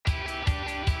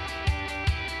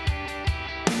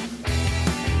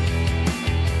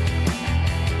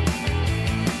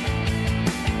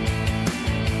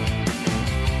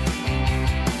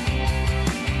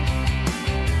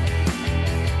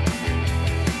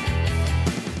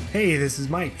Hey, this is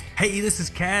Mike. Hey, this is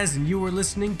Kaz, and you are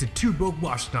listening to Two Broke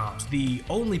Watch Snobs, the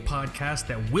only podcast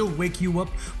that will wake you up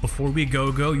before we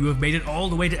go. You have made it all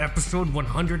the way to episode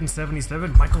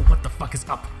 177. Michael, what the fuck is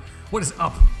up? What is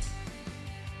up?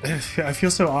 I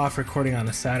feel so off recording on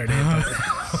a Saturday,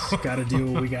 but gotta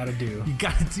do what we gotta do. We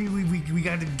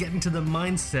gotta get into the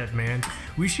mindset, man.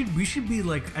 We should be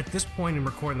like, at this point in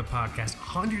recording the podcast,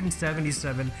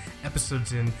 177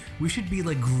 episodes in, we should be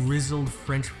like grizzled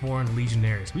French-born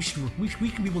legionnaires. We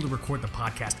can be able to record the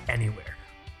podcast anywhere.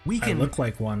 We can. I look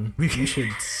like one. You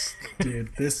should,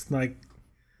 dude. This, like,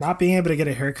 not being able to get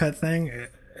a haircut thing.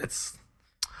 It's.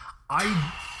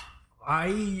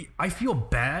 I feel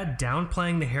bad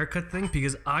downplaying the haircut thing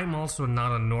because I'm also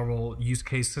not a normal use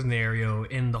case scenario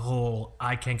in the whole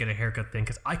I can't get a haircut thing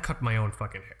because I cut my own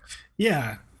fucking hair.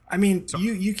 Yeah, I mean, so,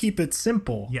 you keep it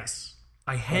simple. Yes,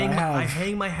 I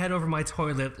hang my head over my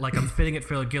toilet like I'm fitting it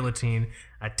for a guillotine.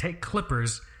 I take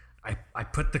clippers. I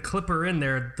put the clipper in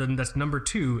there. Then that's number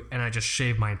 2, and I just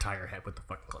shave my entire head with the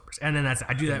fucking clippers. And then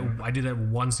I do that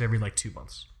once every like 2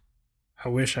 months. I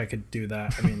wish I could do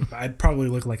that. I mean, I'd probably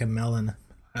look like a melon.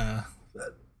 You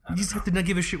just have to not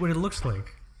give a shit what it looks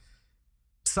like.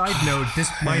 Side note: this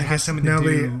might have something to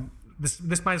do.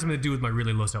 This might have something to do with my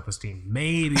really low self-esteem.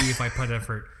 Maybe if I put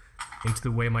effort into the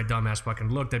way my dumbass fucking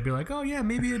looked, I'd be like, oh yeah,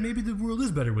 maybe the world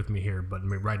is better with me here. But I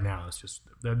mean, right now, it's just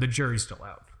the jury's still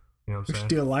out. You know what I'm saying? We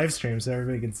should do a live stream so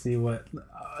everybody can see what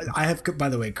I have. By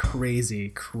the way,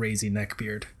 crazy neck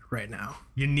beard right now.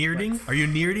 You nearding? Are you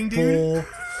nearding, dude?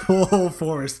 Full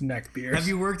force neck beard. Have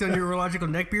you worked on your urological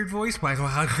neck beard voice? Michael,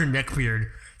 how's your neck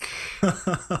beard? I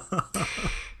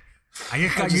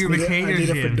just got your retainers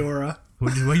in. I need a fedora.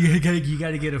 Well, you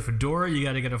gotta get a fedora. You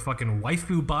gotta get a fucking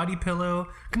waifu body pillow.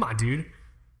 Come on, dude.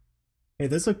 Hey,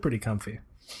 those look pretty comfy.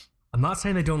 I'm not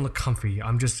saying they don't look comfy.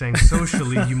 I'm just saying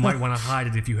socially you might want to hide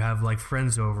it if you have like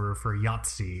friends over for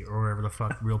Yahtzee or whatever the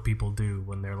fuck real people do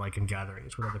when they're like in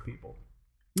gatherings with other people.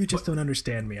 You just don't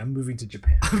understand me. I'm moving to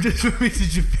Japan. I'm just moving to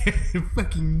Japan.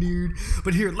 Fucking nude.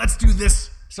 But here, let's do this.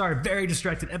 Sorry, very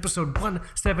distracted. Episode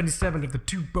 177 of the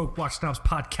Two Broke Watch Snobs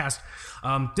podcast.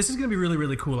 This is going to be really,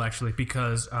 really cool, actually,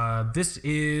 because this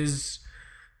is...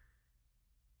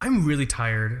 I'm really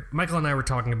tired. Michael and I were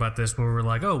talking about this when we were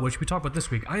like, oh, what should we talk about this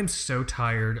week? I am so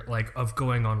tired, like, of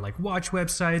going on, like, watch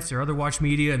websites or other watch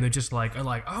media, and they're just like,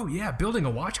 oh, yeah, building a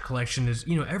watch collection is,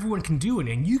 you know, everyone can do it,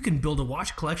 and you can build a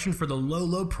watch collection for the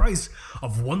low price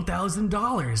of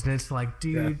 $1,000. And it's like,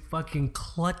 dude, fucking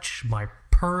clutch my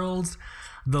pearls.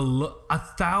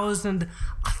 $1,000,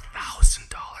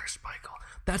 Michael.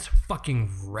 That's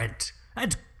fucking rent.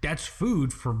 That's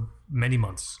food for many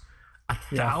months.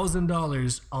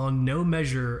 $1,000 on no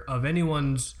measure of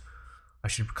anyone's. I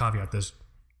should caveat this.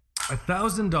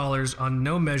 $1,000 on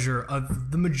no measure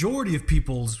of the majority of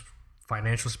people's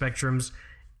financial spectrums.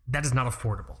 That is not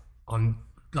affordable. On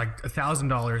like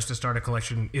 $1,000 to start a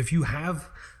collection, if you have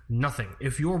nothing,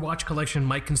 if your watch collection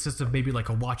might consist of maybe like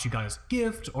a watch you got as a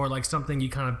gift or like something you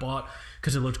kind of bought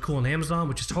because it looked cool on Amazon,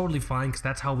 which is totally fine because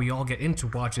that's how we all get into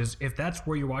watches. If that's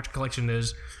where your watch collection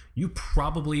is, you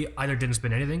probably either didn't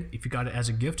spend anything if you got it as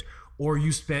a gift, or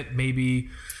you spent maybe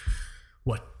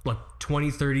what, like 20,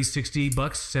 30, 60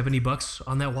 bucks, 70 bucks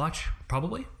on that watch,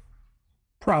 probably,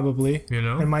 you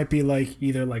know, it might be like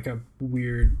either like a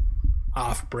weird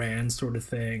off-brand sort of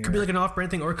thing. Could be like an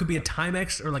off-brand thing, or it could be a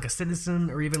Timex or like a Citizen,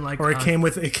 or even like, or it came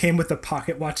with the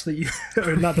pocket watch that you,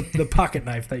 or not the pocket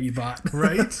knife that you bought,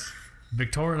 right?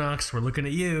 Victorinox, we're looking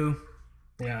at you.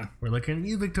 Yeah, we're looking at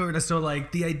you, Victoria. So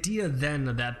like the idea then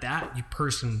that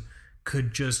person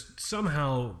could just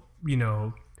somehow, you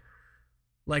know,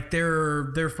 like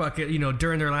they're fucking, you know,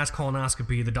 during their last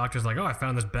colonoscopy, the doctor's like, oh, I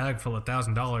found this bag full of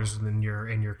 $1,000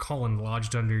 and your colon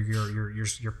lodged under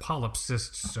your polyp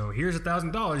cysts. So here's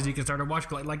 $1,000. You can start a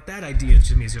watch. Like that idea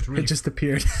to me is just really. It just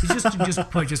appeared.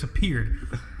 It just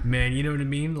appeared, man. You know what I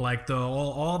mean? Like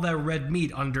all that red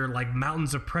meat under like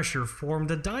mountains of pressure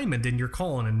formed a diamond in your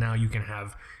colon, and now you can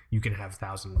have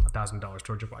 $1,000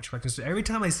 towards your watch collection. So every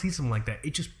time I see something like that,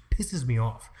 it just pisses me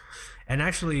off. And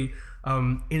actually,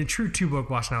 in a true Two Broke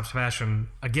Watch Snobs fashion,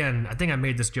 again, I think I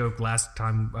made this joke last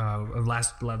time,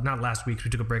 not last week, we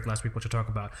took a break last week, which I'll talk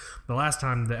about. The last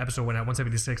time the episode went out,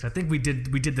 176, I think we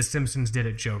did the Simpsons did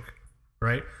it joke,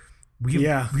 right?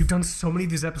 We've done so many of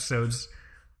these episodes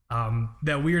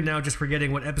that we are now just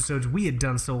forgetting what episodes we had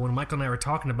done. So when Michael and I were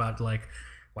talking about like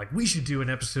we should do an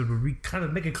episode where we kind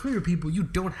of make it clear to people you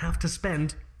don't have to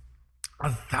spend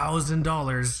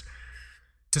 $1,000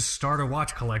 to start a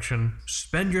watch collection.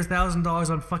 Spend your $1,000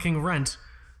 on fucking rent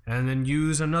and then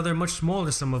use another much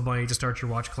smaller sum of money to start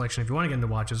your watch collection if you want to get into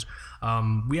watches.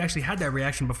 We actually had that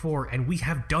reaction before, and we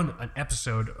have done an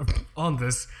episode on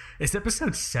this. It's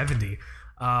episode 70.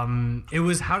 It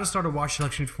was how to start a watch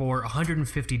collection for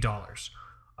 $150.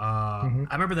 I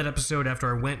remember that episode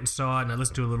after I went and saw it, and I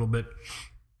listened to it a little bit.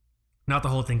 Not the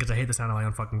whole thing, because I hate the sound of my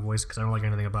own fucking voice, because I don't like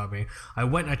anything about me. I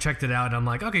went and I checked it out, and I'm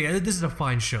like, okay, this is a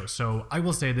fine show. So I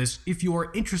will say this: if you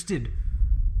are interested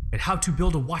in how to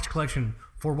build a watch collection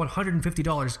for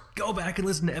 $150, go back and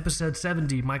listen to episode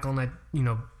 70. Michael and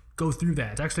I, go through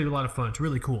that. It's actually a lot of fun. It's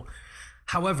really cool.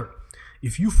 However,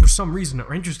 if you for some reason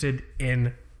are interested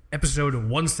in episode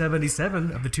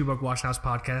 177 of the Two Buck Watch House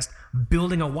podcast,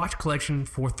 building a watch collection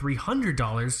for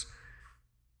 $300,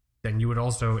 then you would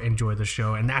also enjoy the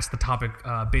show. And that's the topic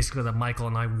basically that Michael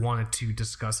and I wanted to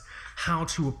discuss: how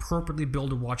to appropriately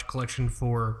build a watch collection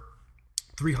for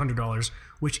 $300,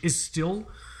 which is still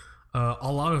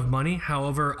a lot of money.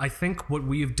 However, I think what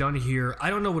we have done here, I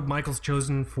don't know what Michael's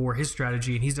chosen for his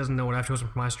strategy, and he doesn't know what I've chosen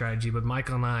for my strategy, but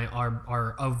Michael and I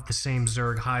are of the same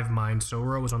Zerg hive mind, so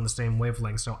we're always on the same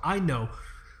wavelength. So I know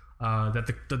that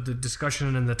the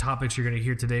discussion and the topics you're going to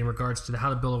hear today in regards to how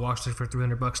to build a watch collection for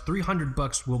 $300,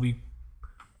 $300 will be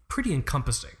pretty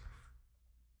encompassing.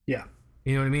 Yeah.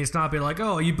 You know what I mean? It's not be like,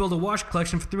 oh, you build a watch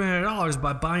collection for $300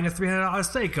 by buying a $300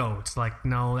 Seiko. It's like,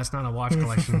 no, that's not a watch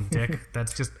collection, dick.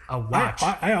 That's just a watch.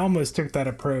 I almost took that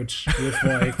approach with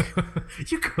like,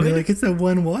 you could. Like, it's a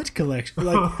one watch collection.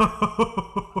 Like,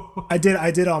 I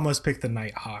did almost pick the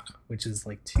Nighthawk, which is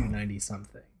like $290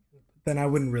 something. Then I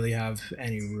wouldn't really have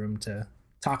any room to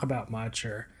talk about much,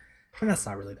 and that's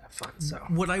not really that fun. So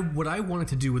what I wanted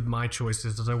to do with my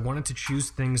choices is I wanted to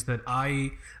choose things that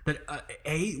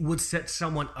would set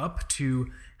someone up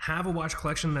to have a watch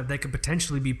collection that they could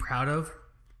potentially be proud of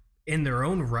in their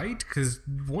own right. Because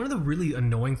one of the really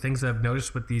annoying things that I've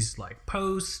noticed with these like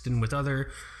posts and with other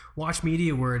watch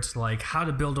media, where it's like how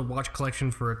to build a watch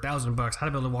collection for $1,000, how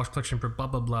to build a watch collection for blah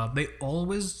blah blah, they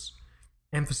always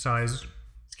emphasize,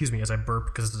 excuse me as I burp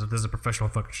because this is a professional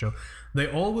fucking show, they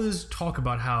always talk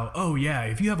about how, oh yeah,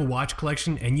 if you have a watch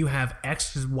collection and you have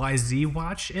XYZ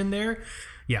watch in there,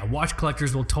 yeah, watch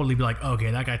collectors will totally be like,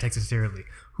 okay, that guy takes it seriously.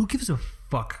 Who gives a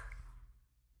fuck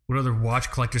what other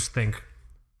watch collectors think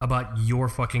about your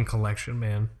fucking collection,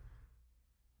 man?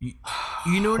 You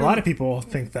know what a lot of people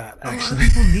think that, actually. A lot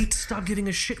of people need to stop giving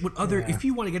a shit what other... Yeah. If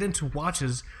you want to get into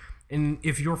watches, and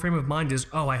if your frame of mind is,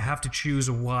 oh, I have to choose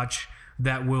a watch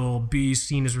that will be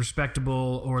seen as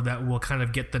respectable, or that will kind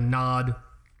of get the nod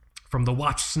from the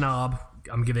watch snob.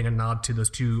 I'm giving a nod to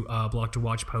those two Blog to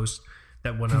Watch posts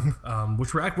that went up,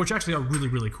 which actually are really,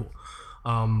 really cool.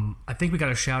 I think we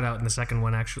got a shout out in the second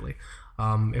one, actually,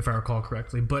 if I recall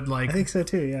correctly. But like, I think so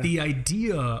too, yeah. The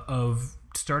idea of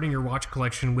starting your watch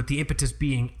collection with the impetus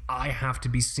being, I have to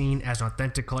be seen as an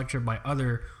authentic collector by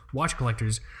other watch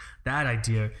collectors, that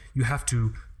idea, you have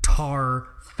to tar,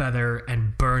 feather,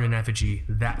 and burn in effigy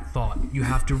that thought. You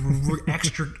have to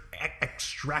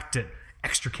extract it,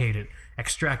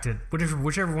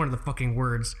 whichever one of the fucking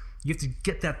words. You have to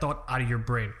get that thought out of your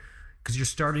brain, because you're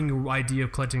starting your idea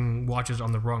of collecting watches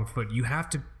on the wrong foot. You have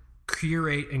to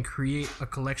curate and create a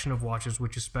collection of watches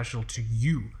which is special to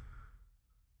you.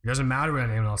 It doesn't matter what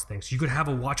anyone else thinks. You could have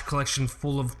a watch collection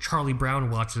full of Charlie Brown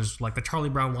watches, like the Charlie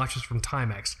Brown watches from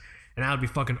Timex, and that would be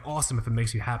fucking awesome if it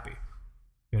makes you happy.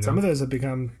 You know? Some of those have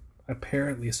become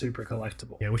apparently super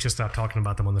collectible. Yeah, we should stop talking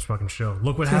about them on this fucking show.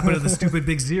 Look what happened to the stupid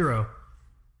Big Zero.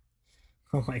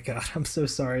 Oh my god, I'm so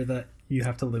sorry that you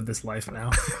have to live this life now.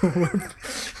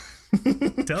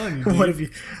 I'm telling you, dude. What have you?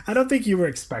 I don't think you were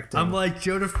expecting. I'm like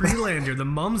Joda Freelander, the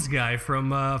mums guy from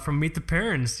Meet the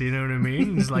Parents. You know what I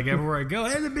mean? It's like everywhere I go,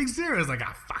 hey, the Big Zero. It's like,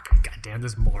 fuck, goddamn,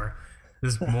 there's more.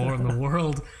 There's more in the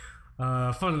world.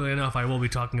 Funnily enough, I will be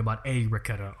talking about a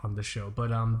Raketa on the show, but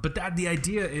that the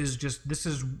idea is just, this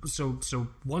is so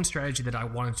one strategy that I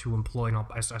wanted to employ, and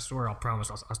I swear, I'll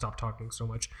promise I'll stop talking so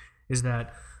much, is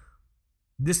that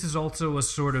this is also a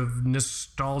sort of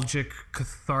nostalgic,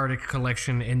 cathartic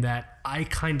collection, in that I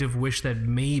kind of wish that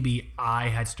maybe I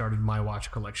had started my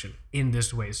watch collection in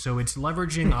this way. So it's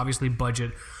leveraging, obviously,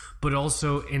 budget, but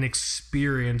also an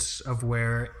experience of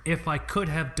where if I could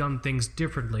have done things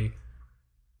differently,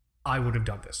 I would have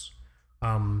done this.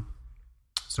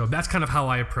 So that's kind of how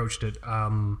I approached it.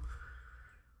 I've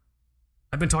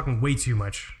been talking way too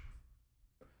much.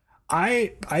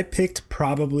 I picked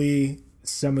probably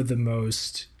some of the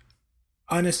most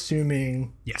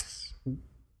unassuming, yes,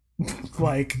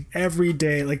 like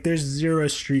everyday, like there's zero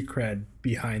street cred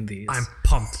behind these. I'm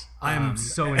pumped. I'm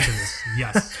so into this.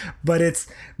 Yes. but it's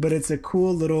a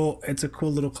cool little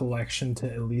collection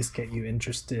to at least get you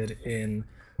interested in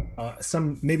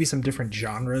some different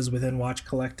genres within watch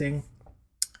collecting,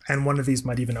 and one of these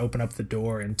might even open up the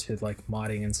door into like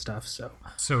modding and stuff.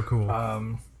 So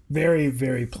cool. Very,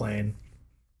 very plain.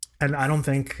 And I don't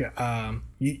think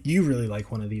you really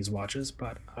like one of these watches,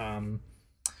 but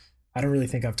I don't really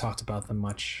think I've talked about them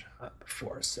much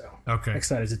before. So okay,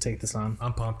 excited to take this on.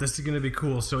 I'm pumped. This is gonna be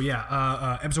cool. So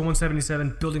yeah, episode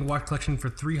 177, building watch collection for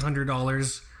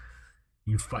 $300.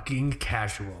 You fucking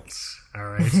casuals. All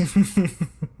right.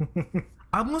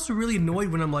 I'm also really annoyed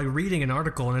when I'm like reading an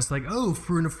article and it's like, oh,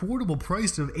 for an affordable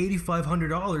price of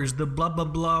 $8,500, the blah blah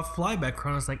blah flyback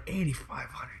chrono is like $8,500.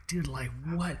 Dude, like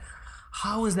what?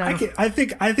 How is that? I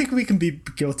think we can be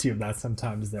guilty of that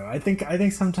sometimes, though. I think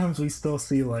sometimes we still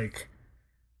see like,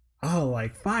 oh,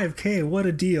 like $5K, what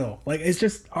a deal! Like it's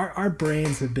just our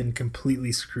brains have been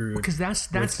completely screwed because that's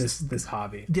this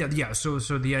hobby. Yeah. So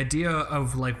the idea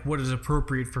of like what is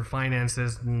appropriate for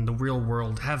finances in the real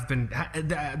world have been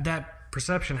that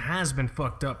perception has been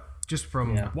fucked up just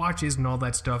from watches and all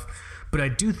that stuff. But I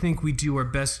do think we do our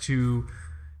best to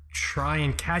try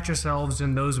and catch ourselves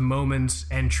in those moments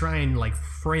and try and like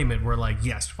frame it where like,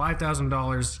 yes,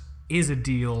 $5,000 is a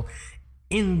deal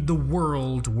in the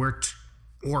world where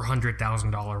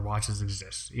 $400,000 watches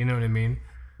exist. You know what I mean?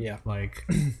 Yeah. Like,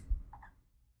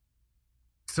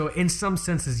 so in some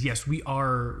senses, yes, we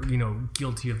are,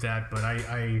 guilty of that, but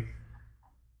I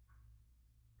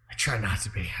try not to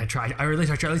be. I try at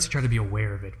least to try to be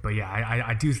aware of it. But yeah,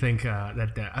 I do think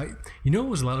that it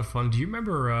was a lot of fun. Do you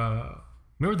remember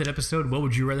that episode? What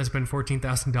would you rather spend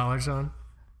 $14,000 on?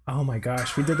 Oh my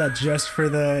gosh, we did that just for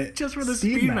the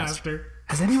Speedmaster.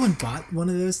 Has anyone bought one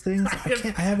of those things?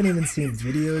 I haven't even seen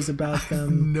videos about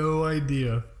them. No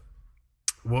idea.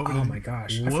 Oh my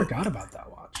gosh, I forgot about that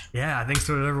watch. Yeah, I think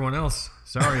so did everyone else.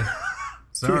 Sorry,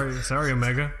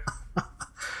 Omega.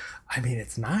 I mean,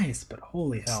 it's nice, but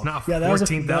holy hell! It's not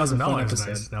 $14,000.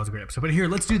 Nice. That was a great episode. But here,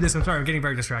 let's do this. I'm sorry, I'm getting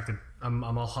very distracted. I'm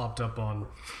all hopped up on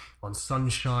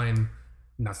sunshine.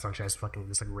 Not sunshine. It's like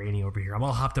rainy over here. I'm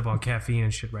all hopped up on caffeine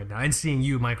and shit right now. And seeing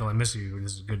you, Michael, I miss you.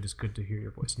 This is good. It's good to hear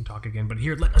your voice and talk again. But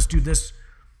here, let us do this.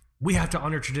 We have to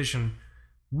honor tradition.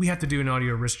 We have to do an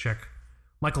audio wrist check.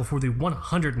 Michael, for the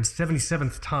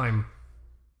 177th time,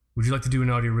 would you like to do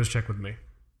an audio wrist check with me?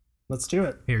 Let's do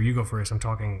it. Here, you go first. I'm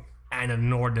talking an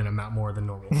inordinate amount more than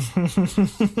normal.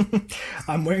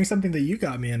 I'm wearing something that you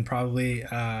got me, and probably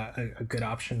a good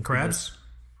option. Crabs?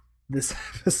 This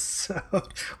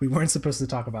episode. We weren't supposed to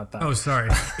talk about that. Oh, sorry.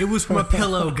 It was from a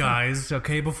pillow, guys.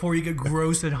 Okay, before you get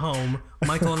gross at home,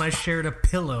 Michael and I shared a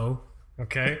pillow.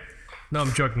 Okay. No,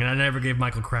 I'm joking. I never gave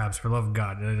Michael crabs, for love of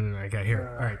God. Okay,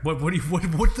 here. All right.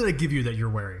 What did I give you that you're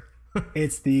wearing?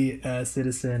 It's the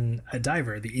Citizen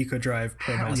Diver, the EcoDrive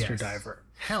ProMaster Diver.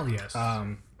 Hell yes.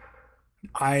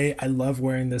 I love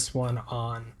wearing this one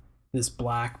on this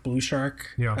black Blue Shark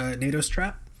NATO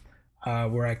strap,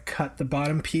 where I cut the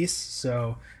bottom piece.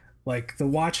 So like the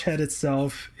watch head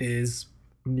itself is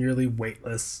nearly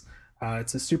weightless.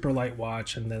 It's a super light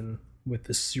watch, and then with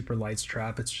this super light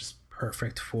strap, it's just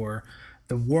perfect for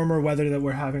the warmer weather that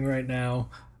we're having right now.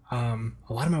 A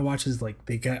lot of my watches, like,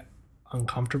 they get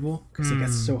uncomfortable because it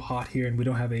gets so hot here and we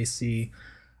don't have AC.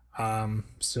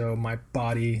 So my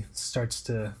body starts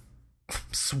to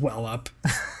swell up.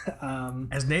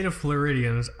 As native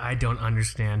Floridians, I don't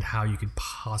understand how you could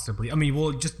possibly. I mean,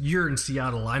 well, just you're in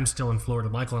Seattle. I'm still in Florida.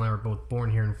 Michael and I were both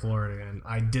born here in Florida, and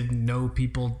I didn't know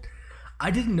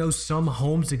some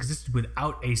homes existed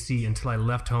without AC until I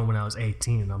left home when I was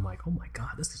 18, and I'm like, oh my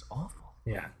God, this is awful.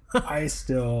 Yeah, I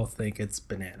still think it's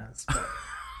bananas, but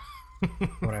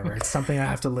whatever. It's something I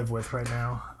have to live with right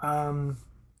now.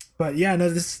 But yeah, no,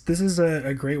 this is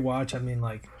a great watch. I mean,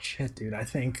 like, shit, dude. I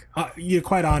think,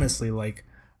 quite honestly, like,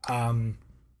 I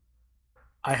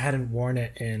hadn't worn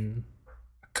it in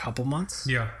a couple months.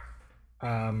 Yeah.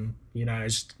 I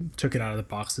just took it out of the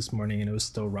box this morning and it was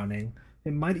still running.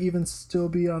 It might even still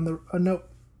be on the. No,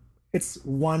 it's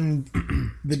one.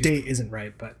 The date isn't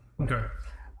right, but okay.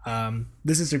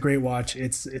 This is a great watch.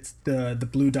 It's the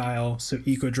blue dial, so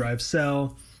EcoDrive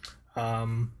cell.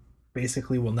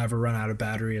 Basically will never run out of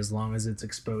battery as long as it's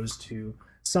exposed to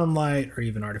sunlight or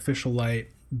even artificial light.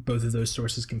 Both of those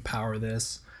sources can power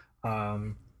this.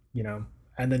 And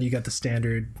then you got the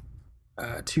standard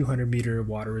 200 meter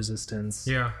water resistance.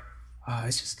 Yeah.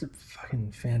 It's just a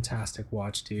fucking fantastic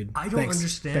watch, dude. I don't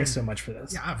understand. Thanks so much for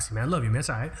this. Yeah, obviously, man. I love you,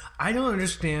 man. I don't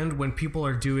understand when people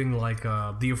are doing like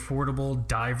the affordable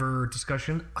diver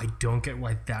discussion. I don't get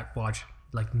why that watch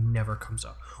like never comes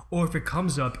up. Or if it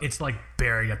comes up, it's like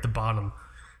buried at the bottom.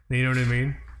 You know what I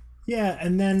mean? Yeah,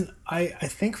 and then I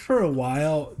think for a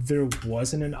while there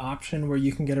wasn't an option where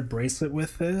you can get a bracelet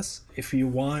with this. If you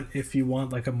want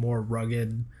like a more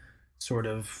rugged sort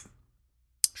of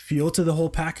feel to the whole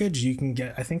package, you can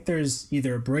get, I think there's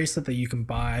either a bracelet that you can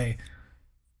buy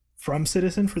from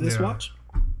Citizen for this Yeah. watch.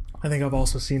 I think I've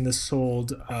also seen this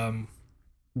sold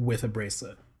with a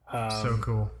bracelet. So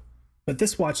cool. But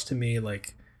this watch to me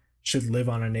like should live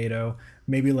on a NATO.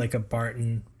 Maybe like a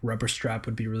Barton rubber strap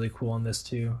would be really cool on this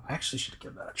too. I actually should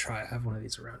give that a try. I have one of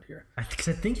these around here. I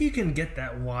think you can get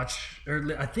that watch,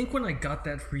 or I think when I got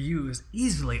that for you, it was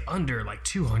easily under like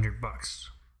 $200.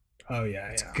 Oh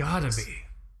yeah, yeah. Gotta be.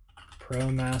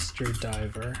 ProMaster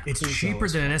Diver. It's Who's cheaper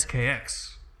those? than an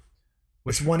SKX.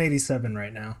 It's 187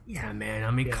 right now. Yeah, man.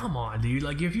 I mean, come on, dude.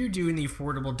 Like, if you're doing the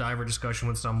affordable diver discussion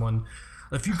with someone,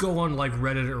 if you go on like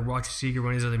Reddit or Watch Seeker or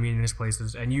one of these other meaningless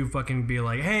places, and you fucking be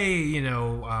like, hey,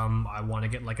 I want to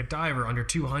get like a diver under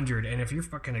 200, and if you're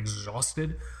fucking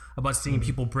exhausted about seeing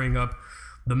people bring up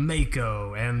the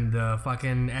Mako and the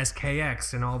fucking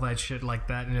SKX and all that shit like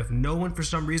that, and if no one for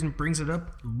some reason brings it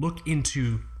up, look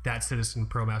into that Citizen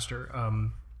ProMaster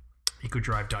Eco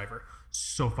Drive diver.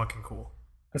 So fucking cool.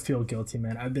 I feel guilty,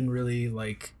 man. I've been really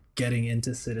like getting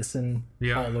into Citizen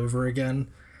Yeah. all over again.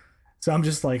 So I'm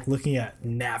just like looking at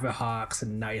Navihawks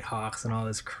and Nighthawks and all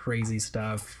this crazy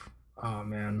stuff. Oh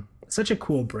man, such a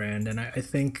cool brand, and I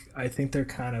think they're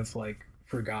kind of like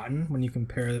forgotten when you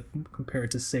compare it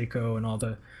to Seiko and all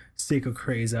the Seiko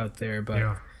craze out there. But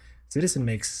Yeah. Citizen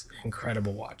makes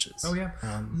incredible watches. Oh, yeah.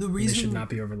 The reason they should not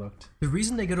be overlooked. The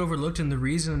reason they get overlooked, and the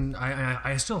reason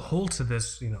I still hold to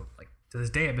this, like to this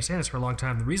day, I've been saying this for a long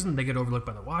time. The reason they get overlooked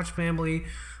by the watch family,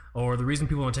 or the reason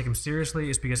people don't take them seriously,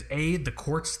 is because A, the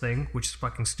quartz thing, which is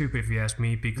fucking stupid if you ask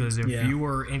me. Because if Yeah. you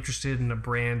were interested in a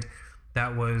brand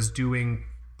that was doing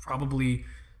probably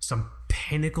some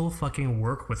pinnacle fucking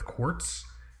work with quartz,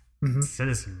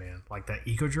 Citizen, man, like that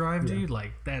Eco Drive, dude,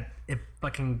 like that, it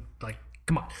fucking like.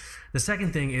 Come on. The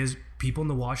second thing is people in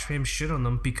the watch fam shit on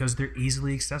them because they're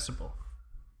easily accessible,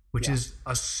 which is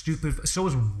a stupid. So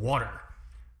is water.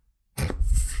 I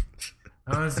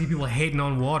don't see people hating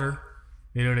on water.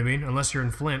 You know what I mean? Unless you're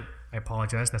in Flint. I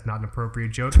apologize. That's not an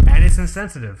appropriate joke, and it's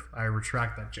insensitive. I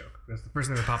retract that joke. That's the first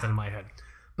thing that popped into my head.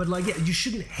 But like, yeah, you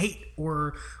shouldn't hate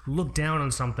or look down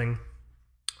on something,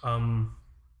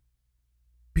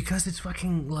 because it's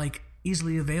fucking like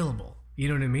easily available. You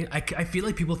know what I mean? I feel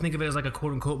like people think of it as like a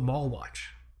quote unquote mall watch.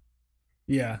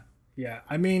 Yeah, yeah.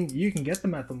 I mean, you can get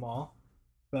them at the mall,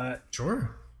 but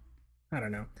Sure. I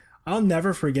don't know. I'll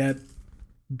never forget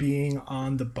being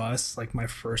on the bus like my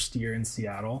first year in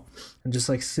Seattle and just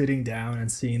like sitting down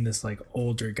and seeing this like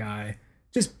older guy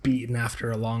just beaten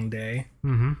after a long day.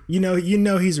 Mm-hmm. You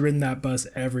know he's ridden that bus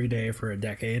every day for a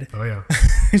decade. Oh yeah.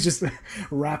 He's just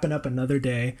wrapping up another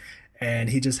day, and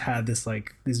he just had this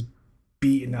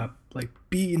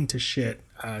beaten to shit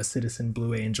Citizen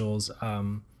Blue Angels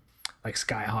like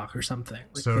Skyhawk or something.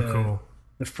 Like So cool.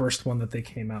 The first one that they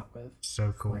came out with.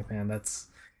 So cool. Like, man, that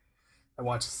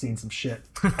watch has seen some shit.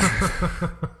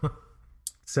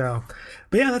 So,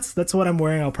 but yeah, that's what I'm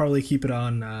wearing. I'll probably keep it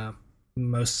on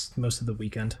most of the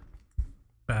weekend.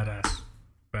 Badass.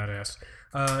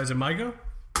 Is it my go?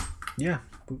 Yeah.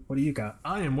 What do you got?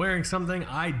 I am wearing something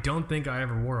I don't think I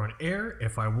ever wore on air.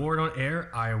 If I wore it on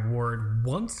air, I wore it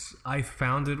once. I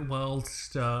found it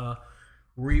whilst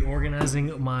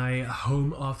reorganizing my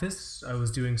home office. I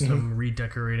was doing some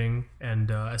redecorating, and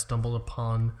I stumbled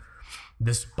upon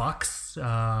this box,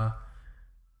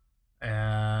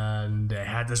 and it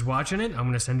had this watch in it. I'm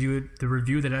going to send you the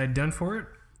review that I had done for it.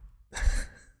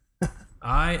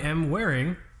 I am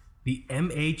wearing the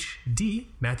MHD,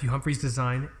 Matthew Humphreys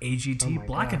Design AGT my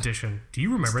Black God. Edition. Do you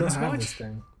remember Still this have watch? this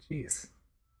thing. Jeez.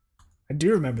 I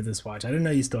do remember this watch. I didn't know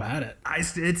you still had it.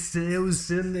 It was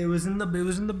in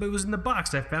the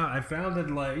box. I found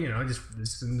it, like,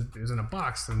 it was in a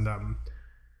box, and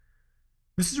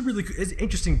this is a really it's an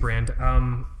interesting brand.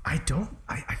 I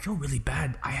feel really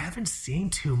bad. I haven't seen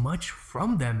too much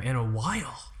from them in a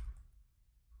while.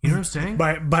 You know what I'm saying?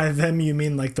 By them you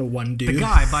mean like the one dude? The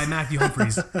guy by Matthew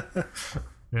Humphreys. So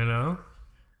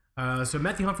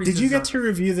Matthew Humphreys. Did you get to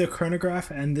review the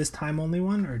chronograph and this time only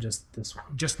one, or just this one?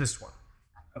 Just this one.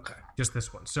 Okay. Just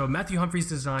this one. So Matthew Humphreys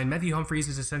design. Matthew Humphreys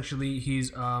is essentially he's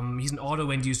an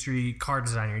auto industry car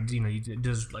designer. He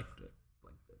does like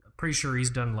I'm pretty sure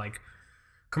he's done like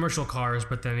commercial cars,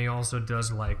 but then he also does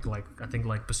like I think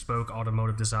like bespoke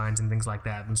automotive designs and things like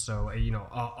that. And so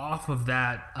off of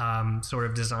that sort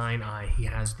of design eye, he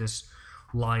has this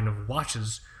line of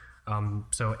watches.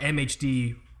 So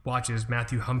MHD watches,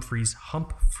 Matthew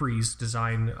Humphreys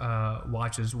design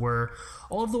watches, where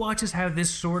all of the watches have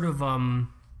this sort of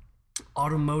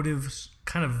automotive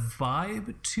kind of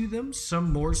vibe to them,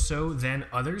 some more so than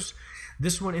others.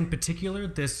 This one in particular,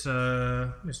 this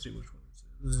let me see which one is it.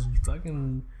 This is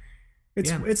fucking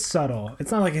It's subtle.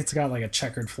 It's not like it's got like a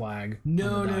checkered flag.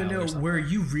 No. Where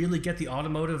you really get the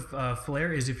automotive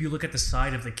flair is if you look at the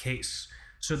side of the case.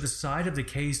 So the side of the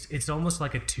case, it's almost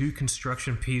like a two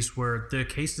construction piece where the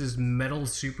case's metal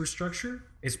superstructure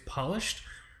is polished,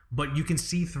 but you can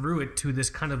see through it to this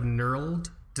kind of knurled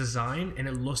design, and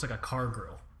it looks like a car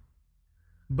grill.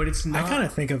 But it's not. I kind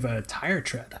of think of a tire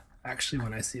tread actually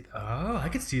when I see that. Oh, I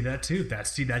could see that too.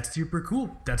 That's super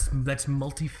cool. That's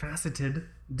multifaceted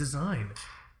design.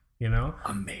 You know,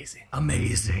 amazing.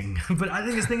 But I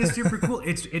think this thing is super cool.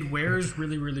 It wears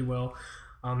really, really well.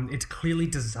 It's clearly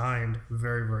designed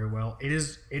very, very well. It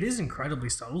is incredibly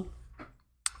subtle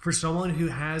for someone who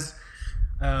has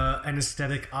an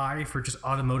aesthetic eye for just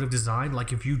automotive design.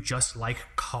 Like if you just like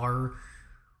car,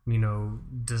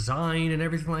 design and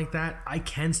everything like that, I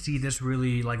can see this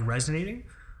really like resonating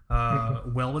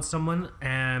well with someone.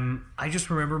 And I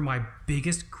just remember my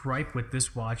biggest gripe with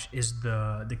this watch is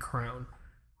the crown.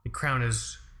 The crown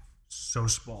is so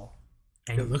small.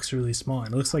 And it looks really small.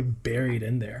 It looks like buried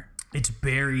in there. It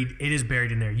is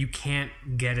buried in there. You can't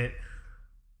get it.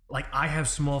 Like I have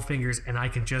small fingers and I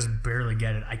can just barely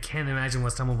get it. I can't imagine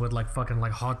what someone with like fucking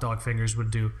like hot dog fingers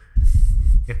would do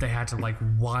if they had to like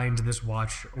wind this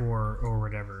watch or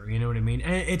whatever. You know what I mean?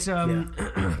 And it's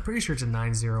pretty sure it's a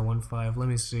 9015. Let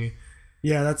me see.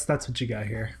 Yeah, that's what you got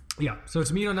here. Yeah, so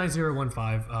it's Mito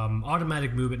 9015,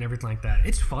 automatic movement and everything like that.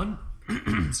 It's fun.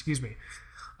 Excuse me.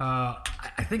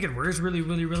 I think it wears really,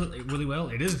 really, really, really well.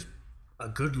 It is a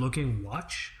good looking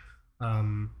watch.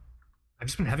 I've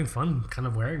just been having fun kind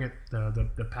of wearing it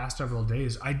the past several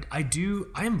days. I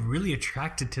am really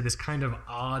attracted to this kind of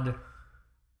odd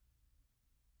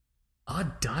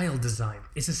dial design.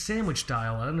 It's a sandwich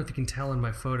dial. I don't know if you can tell in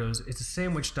my photos. It's a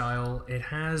sandwich dial. It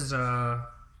has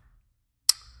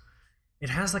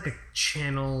like a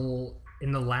channel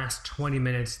in the last 20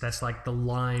 minutes that's like the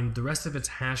line. The rest of it's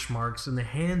hash marks, and the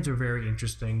hands are very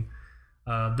interesting.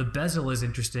 The bezel is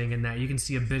interesting in that you can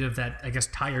see a bit of that, I guess,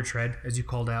 tire tread, as you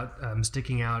called out,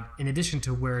 sticking out. In addition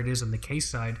to where it is on the case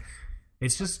side,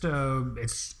 it's just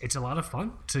it's a lot of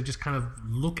fun to just kind of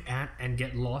look at and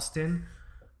get lost in.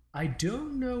 I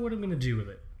don't know what I'm gonna do with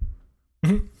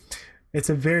it. It's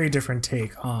a very different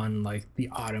take on like the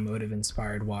automotive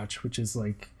inspired watch, which is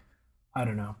like, I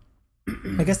don't know.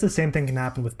 I guess the same thing can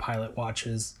happen with pilot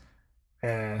watches.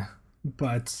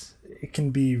 But it can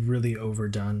be really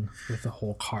overdone with the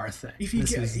whole car thing.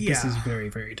 This is very,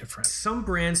 very different. Some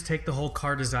brands take the whole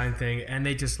car design thing and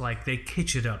they just like they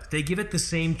kitsch it up. They give it the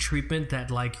same treatment that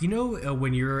like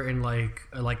when you're in like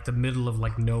the middle of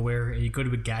like nowhere and you go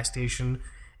to a gas station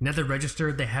and at the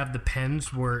register they have the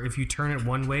pens where if you turn it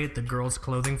one way the girl's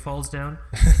clothing falls down.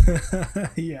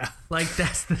 Yeah, like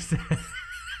that's the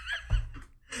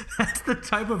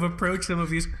type of approach some of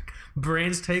these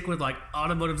brands take with like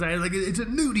automotive design. Like it's a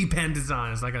nudie pen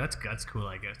design. It's like that's cool,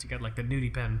 I guess. You got like the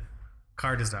nudie pen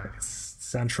car design.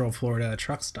 Central Florida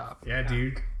truck stop. Yeah,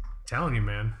 dude. I'm telling you,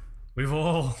 man. We've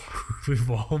all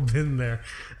been there.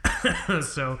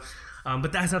 So,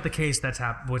 but that's not the case. That's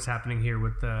what's happening here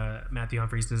with Matthew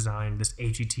Humphreys' design, this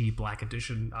HET Black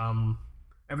Edition.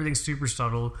 Everything's super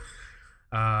subtle.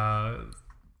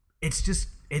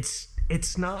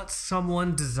 It's not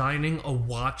someone designing a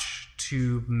watch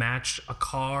to match a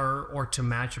car or to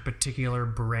match a particular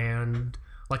brand,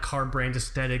 like car brand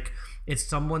aesthetic. It's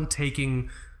someone taking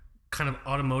kind of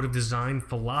automotive design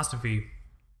philosophy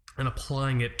and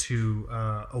applying it to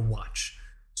a watch.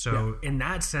 So in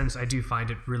that sense, I do find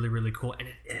it really, really cool. And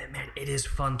it is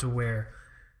fun to wear.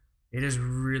 It is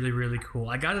really, really cool.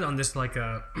 I got it on this like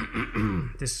a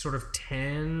this sort of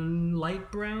tan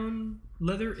light brown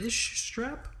leather-ish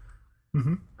strap.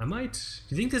 Mm-hmm. I might.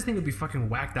 Do you think this thing would be fucking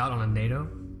whacked out on a NATO?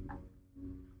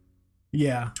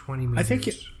 Yeah. 20 meters. I think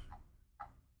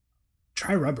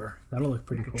try rubber. That'll look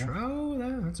pretty cool.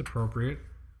 That's appropriate.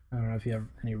 I don't know if you have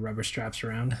any rubber straps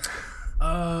around.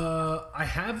 I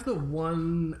have the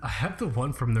one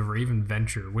from the Raven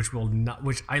Venture, which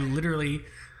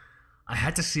I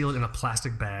had to seal it in a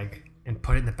plastic bag and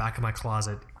put it in the back of my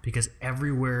closet because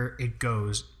everywhere it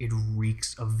goes, it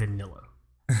reeks of vanilla.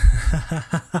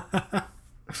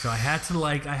 So I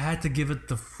had to give it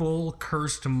the full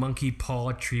cursed monkey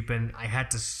paw treatment. I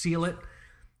had to seal it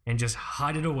and just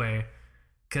hide it away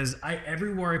because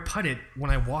everywhere I put it, when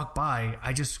I walk by,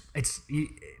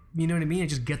 you know what I mean? I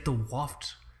just get the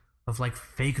waft of like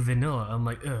fake vanilla. I'm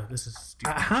like, ugh, this is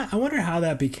stupid. I wonder how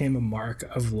that became a mark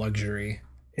of luxury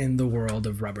in the world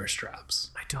of rubber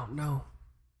straps. I don't know.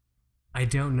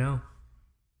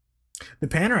 The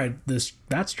Panerai,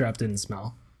 that strap didn't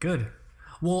smell. Good.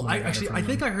 Well, I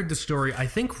think I heard the story. I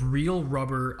think real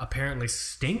rubber apparently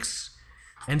stinks,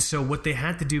 and so what they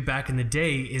had to do back in the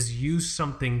day is use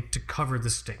something to cover the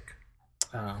stink.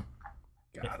 Oh,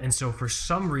 got it. And so for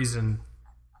some reason,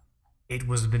 it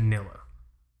was vanilla.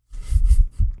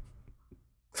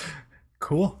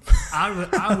 Cool.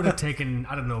 I would have taken,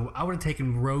 I don't know, I would have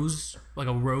taken rose, like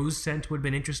a rose scent would have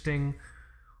been interesting,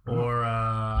 or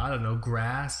I don't know,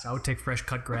 grass. I would take fresh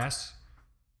cut grass,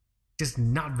 just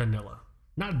not vanilla.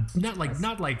 Not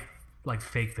like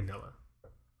fake vanilla.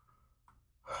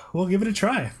 We'll give it a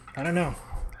try. I don't know.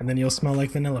 And then you'll smell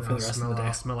like vanilla for the rest of the day.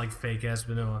 I'll smell like fake ass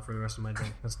vanilla for the rest of my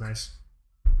day. That's nice.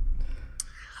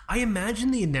 I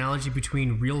imagine the analogy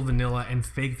between real vanilla and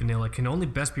fake vanilla can only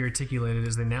best be articulated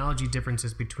as the analogy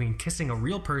differences between kissing a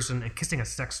real person and kissing a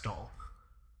sex doll.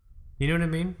 You know what I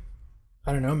mean?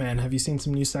 I don't know, man. Have you seen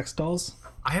some new sex dolls?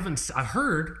 I haven't. I've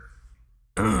heard.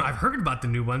 I've heard about the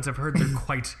new ones. I've heard they're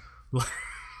quite.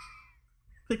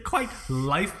 They're quite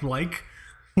lifelike.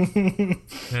 You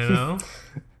know.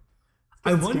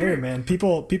 I wonder, scary, man.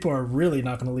 People are really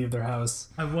not going to leave their house.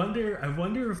 I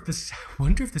wonder if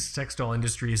the sex doll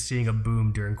industry is seeing a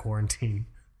boom during quarantine.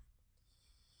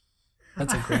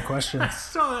 That's a great question. I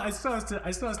saw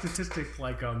a statistic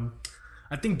like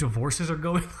I think divorces are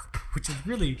going up, which is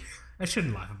really, I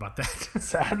shouldn't laugh about that.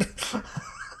 Sad.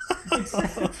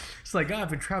 It's like,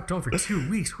 I've been trapped home for 2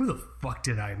 weeks. Who the fuck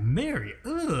did I marry?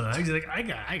 Ugh. I was like, I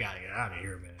gotta get out of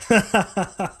here, man.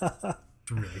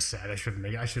 It's really sad. I shouldn't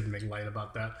make light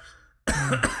about that.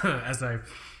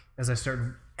 as I start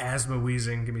asthma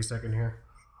wheezing. Give me a second here.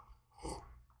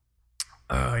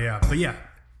 Yeah, but yeah,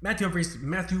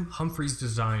 Matthew Humphrey's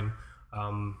design.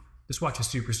 This watch is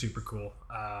super, super cool.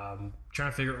 Trying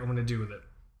to figure out what I'm gonna do with it.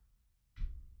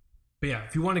 But yeah,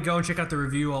 if you want to go and check out the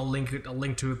review, I'll link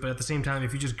to it. But at the same time,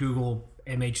 if you just Google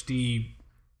MHD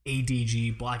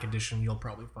ADG Black Edition, you'll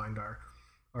probably find our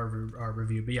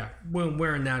review. But yeah, we're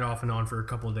wearing that off and on for a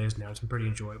couple of days now. It's been pretty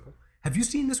enjoyable. Have you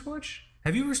seen this watch?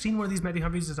 Have you ever seen one of these Matthew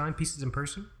Humphrey's design pieces in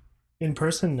person? In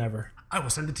person, never. I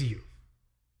will send it to you.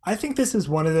 I think this is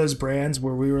one of those brands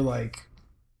where we were like,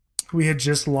 we had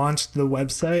just launched the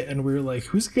website and we were like,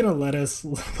 who's gonna let us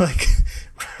like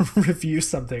review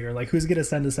something, or like who's gonna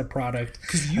send us a product?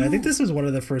 I think this was one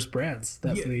of the first brands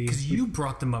that because you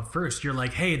brought them up first. You're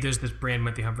like, hey, there's this brand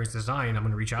Matthew Humphrey's design. I'm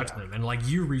gonna reach out to them, and like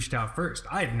you reached out first.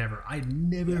 I'd never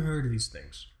heard of these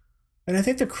things. And I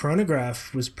think the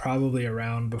chronograph was probably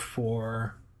around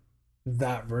before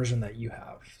that version that you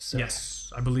have. So.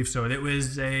 Yes, I believe so. That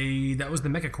was the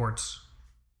Mecha Quartz,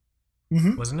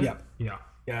 wasn't it? Yeah.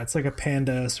 Yeah, it's like a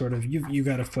panda sort of. You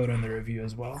got a photo in the review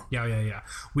as well. Yeah.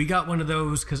 We got one of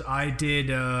those because I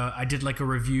did like a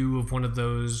review of one of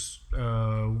those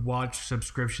watch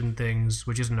subscription things,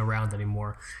 which isn't around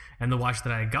anymore. And the watch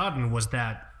that I had gotten was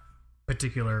that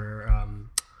particular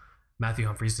Matthew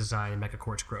Humphrey's design Mecha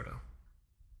Quartz Grotto.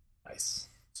 Nice.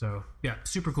 So yeah,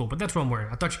 super cool. But that's what I'm wearing.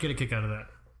 I thought you'd get a kick out of that.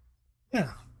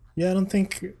 Yeah, I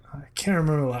can't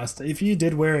remember the last time. If you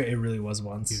did wear it, it really was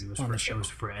once. Dude, it was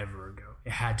forever ago.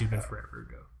 It had to have been forever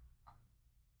ago. I'm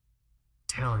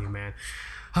telling you, man.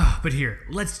 But here,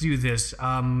 let's do this.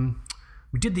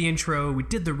 We did the intro. We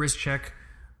did the wrist check.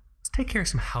 Let's take care of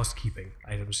some housekeeping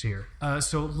items here.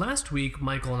 So last week,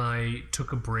 Michael and I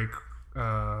took a break.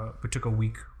 We took a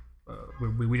week.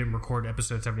 We didn't record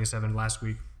episode 77 last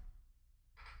week.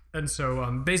 And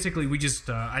so basically, we just,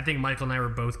 I think Michael and I were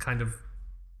both kind of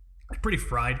pretty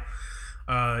fried.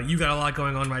 You got a lot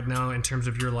going on right now in terms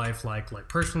of your life, like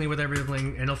personally with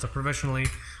everything, and also professionally.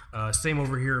 Same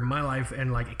over here in my life,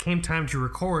 and like it came time to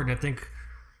record, and I think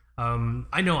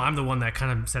I know I'm the one that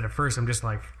kind of said it first. I'm just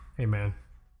like, hey man,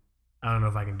 I don't know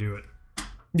if I can do it.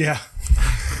 Yeah.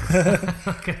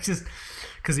 Okay, just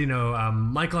because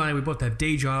Michael and I, we both have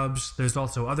day jobs. There's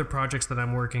also other projects that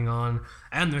I'm working on,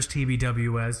 and there's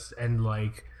TBWS, and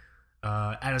like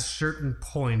at a certain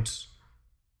point.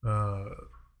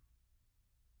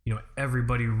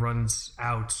 Everybody runs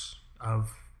out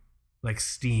of like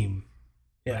steam,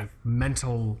 like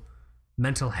mental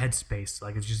headspace.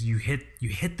 Like it's just you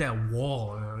hit that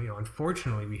wall.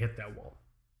 Unfortunately, we hit that wall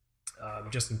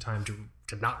just in time to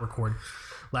not record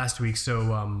last week.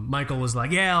 So Michael was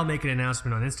like, "Yeah, I'll make an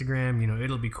announcement on Instagram.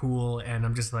 It'll be cool." And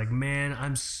I'm just like, "Man, I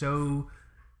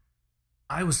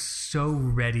was so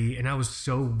ready, and I was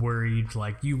so worried.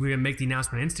 Like, you were gonna make the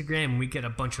announcement on Instagram, and we get a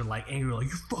bunch of like angry, like,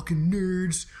 you fucking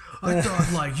nerds. I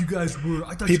thought like you guys were.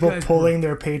 I thought people you guys pulling were,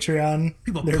 their Patreon,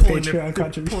 people their pulling Patreon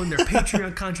contributions, pulling their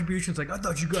Patreon contributions. Like, I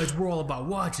thought you guys were all about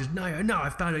watches. Now I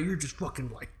found out you're just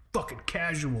fucking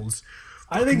casuals.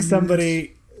 I think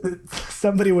somebody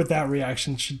somebody with that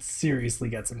reaction should seriously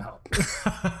get some help.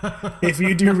 If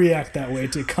you do react that way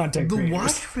to content The creators.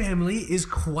 watch family is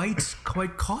quite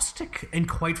caustic and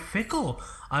quite fickle.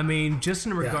 I mean, just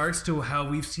in regards to how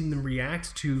we've seen them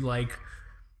react to like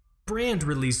brand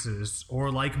releases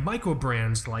or like micro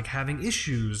brands like having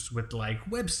issues with like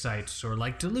websites or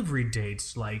like delivery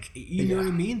dates. Like, you know what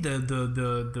I mean?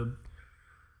 The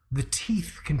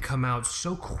teeth can come out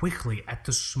so quickly at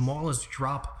the smallest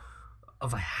drop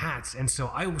of a hat, and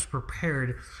so I was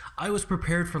prepared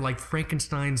for like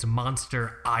Frankenstein's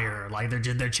monster ire. Like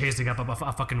they're chasing up a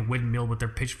fucking windmill with their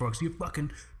pitchforks. You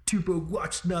fucking Turbo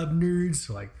Watch Snob nerds,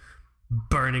 like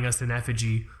burning us in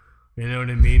effigy. You know what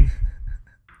I mean?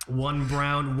 One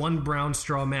brown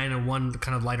straw man and one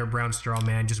kind of lighter brown straw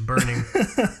man just burning.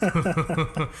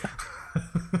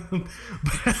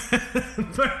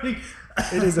 Burning.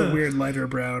 It is a weird lighter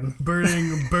brown. Burning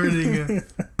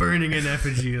in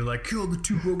effigy, like kill the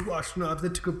two rogue watch snobs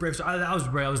that took a break. So I was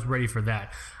ready for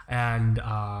that, and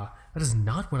that is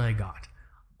not what I got.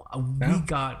 We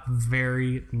got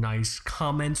very nice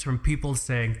comments from people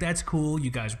saying, "That's cool, you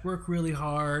guys work really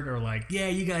hard," or like, "Yeah,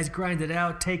 you guys grind it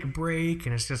out, take a break,"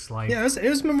 and it's just like, it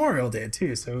was Memorial Day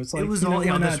too, so it's like, it was all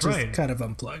that's right. Just kind of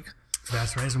unplug.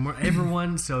 That's right. So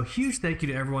everyone, so huge thank you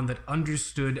to everyone that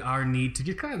understood our need to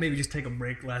just kind of maybe just take a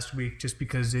break last week, just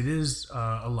because it is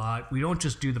a lot. We don't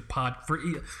just do the pod for.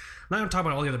 Now I'm talking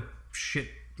about all the other shit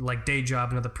like day job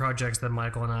and other projects that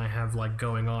Michael and I have like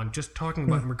going on. Just talking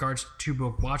about in regards to Two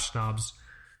Broke Watch Snobs.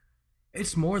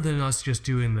 It's more than us just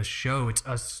doing the show. It's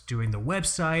us doing the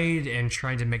website and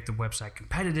trying to make the website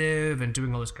competitive and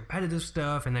doing all this competitive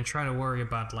stuff, and then trying to worry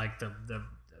about like the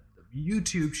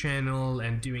YouTube channel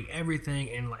and doing everything,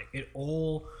 and like it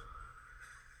all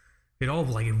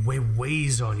like it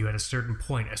weighs on you at a certain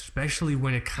point, especially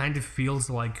when it kind of feels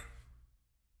like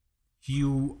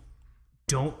you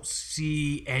don't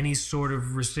see any sort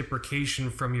of reciprocation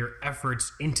from your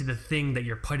efforts into the thing that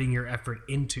you're putting your effort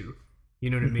into. You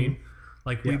know what I mean?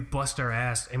 Like we bust our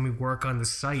ass and we work on the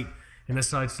site, and the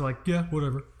site's like, yeah,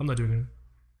 whatever, I'm not doing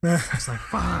it. It's like,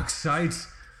 fuck, sites,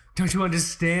 don't you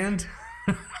understand?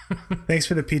 Thanks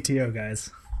for the PTO,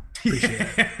 guys. Appreciate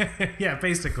it. Yeah,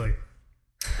 basically.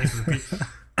 Thanks for the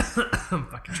I'm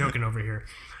fucking choking over here.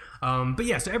 But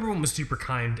yeah, so everyone was super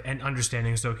kind and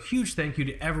understanding. So huge thank you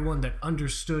to everyone that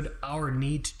understood our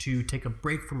need to take a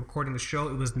break from recording the show.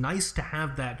 It was nice to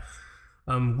have that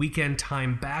weekend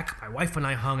time back. My wife and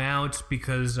I hung out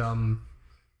because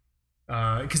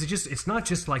it's not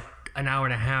just like an hour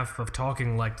and a half of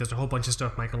talking. Like there's a whole bunch of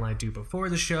stuff Michael and I do before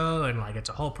the show, and like it's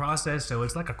a whole process. So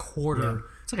it's like a quarter.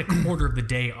 It's like a quarter of the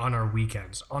day on our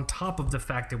weekends, on top of the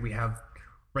fact that we have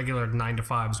regular 9 to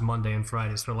 5s Monday and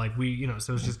Friday. So like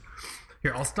so it's just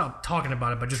here. I'll stop talking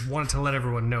about it, but just wanted to let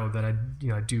everyone know that I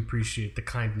do appreciate the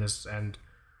kindness, and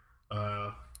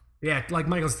yeah, like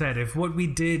Michael said, if what we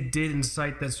did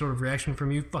incite that sort of reaction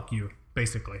from you, fuck you,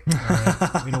 basically.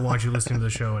 We don't want you listening to the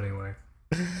show anyway.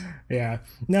 Yeah,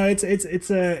 no,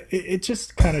 it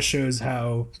just kind of shows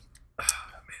how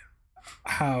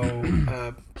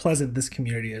pleasant this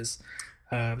community is.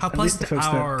 How pleasant the folks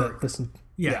our that listen.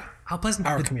 Yeah, how pleasant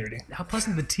our community. How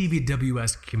pleasant the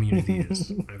TVWS community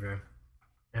is. Okay.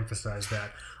 Emphasize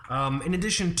that. In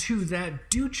addition to that,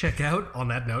 do check out, on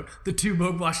that note, the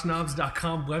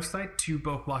twobokewatchsnobs.com website,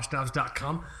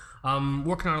 twobokewatchsnobs.com.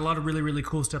 Working on a lot of really, really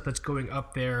cool stuff that's going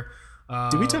up there.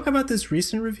 Did we talk about this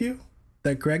recent review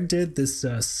that Greg did? This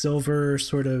silver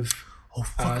sort of. Oh,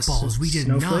 fuck balls. We did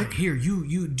snowflake? not. Here, do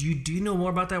you know more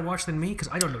about that watch than me? Because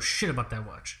I don't know shit about that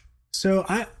watch. So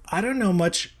I don't know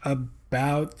much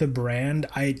about the brand.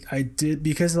 I did,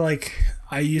 because like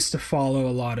I used to follow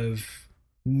a lot of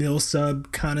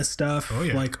Milsub kind of stuff,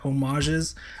 like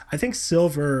homages. I think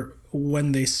Silver,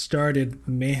 when they started,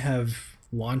 may have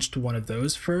launched one of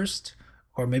those first,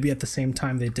 or maybe at the same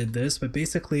time they did this. But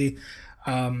basically,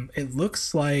 it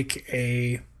looks like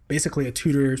basically a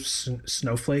Tudor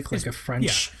snowflake, like a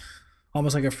French,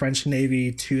 almost like a French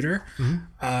Navy Tudor.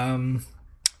 Mm-hmm.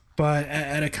 But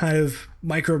at a kind of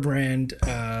micro brand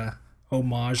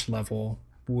homage level,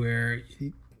 where,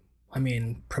 I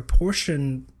mean,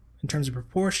 in terms of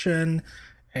proportion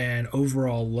and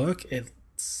overall look, it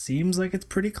seems like it's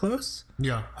pretty close.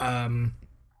 Yeah.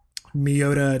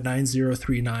 Miyota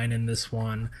 9039 in this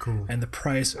one. Cool. And the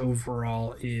price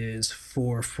overall is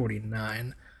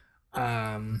 $449.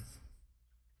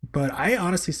 But I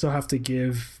honestly still have to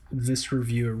give this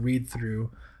review a read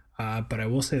through. But I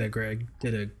will say that Greg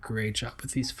did a great job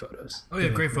with these photos. Oh yeah,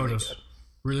 great photos. Good.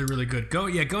 Really, really good. Go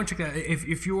and check that.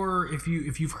 If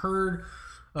you've heard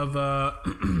of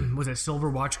was it Silver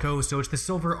Watch Co. So it's the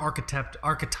Silver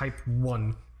Archetype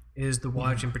 1 is the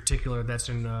watch in particular that's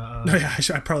in. No, yeah,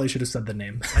 I probably should have said the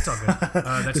name. That's all good.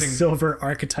 That's the in Silver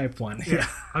Archetype one. Yeah.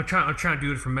 I'm trying to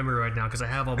do it from memory right now because I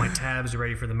have all my tabs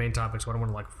ready for the main topic, so I don't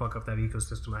want to like fuck up that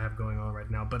ecosystem I have going on right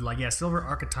now. But like, yeah, Silver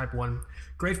Archetype one,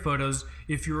 great photos.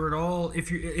 If you're at all,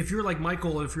 if you're like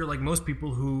Michael, if you're like most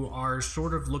people who are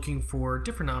sort of looking for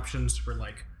different options for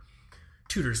like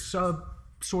Tudor sub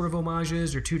sort of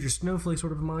homages or Tudor Snowflake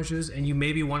sort of homages, and you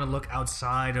maybe want to look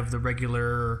outside of the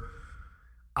regular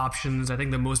options. I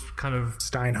think the most kind of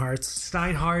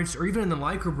Steinhardt's, or even in the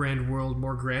microbrand world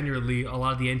more granularly, a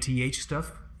lot of the NTH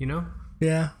stuff, you know?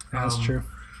 Yeah, that's true.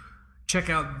 Check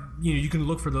out, you can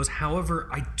look for those. However,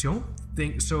 I don't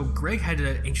think so. Greg had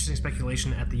an interesting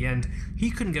speculation at the end. He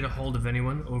couldn't get a hold of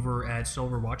anyone over at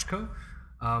Silver Watch Co.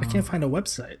 I can't find a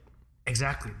website.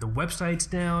 Exactly. The website's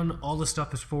down. All the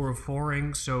stuff is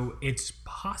 404ing, so it's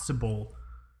possible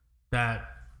that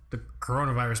the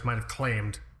coronavirus might have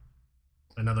claimed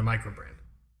another microbrand.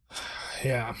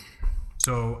 Yeah.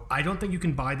 So I don't think you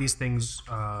can buy these things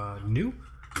new.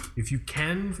 If you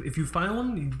find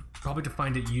one, you probably to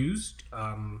find it used.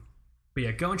 But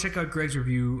yeah, go and check out Greg's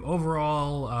review.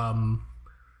 Overall,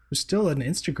 there's still an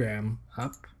Instagram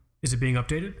up. Is it being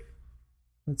updated?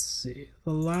 Let's see.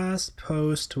 The last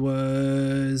post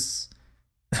was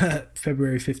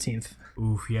February 15th.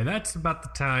 Oof, yeah, that's about the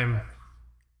time.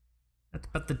 That's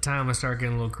about the time I start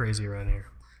getting a little crazy around here.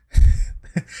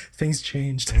 Things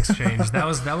changed.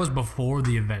 That was before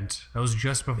the event. That was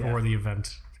just before the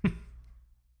event.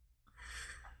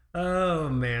 Oh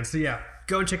man. So yeah,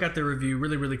 go and check out the review.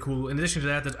 Really, really cool. In addition to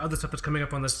that, there's other stuff that's coming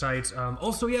up on the site.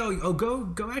 Also, yeah,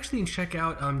 go actually and check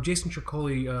out Jason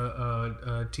Tricoli,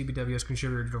 TBWS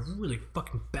contributor, did a really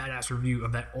fucking badass review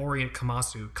of that Orient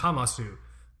Kamasu.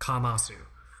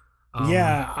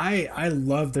 Yeah, I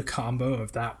love the combo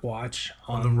of that watch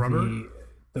on the rubber.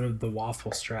 The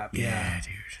waffle strap. Yeah,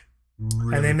 dude.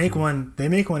 Really and they make cool. They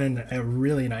make one in a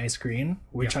really nice green,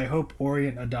 which I hope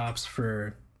Orient adopts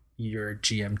for your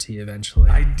GMT eventually.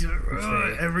 I do.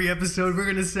 Every episode we're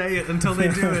gonna say it until they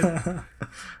do it.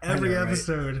 Every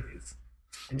episode. Right?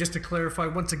 And just to clarify,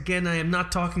 once again, I am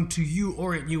not talking to you,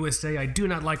 Orient USA. I do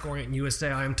not like Orient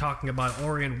USA. I am talking about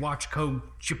Orient Watch Co.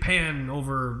 Japan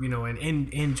over, and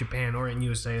in Japan, Orient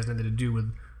USA has nothing to do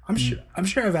with. I'm sure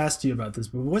I've asked you about this,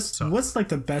 but what's like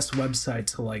the best website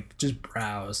to like just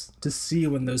browse to see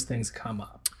when those things come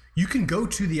up? You can go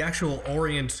to the actual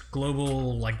Orient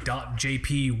Global like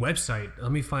 .jp website.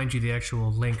 Let me find you the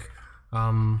actual link.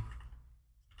 Because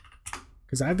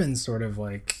I've been sort of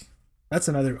like, that's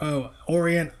another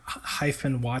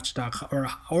Orient-watch.com or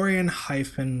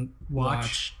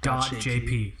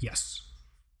Orient-watch.jp. Yes.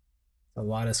 A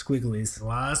lot of squigglies.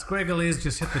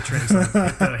 Just hit the translate.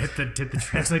 hit the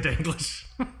translate to English.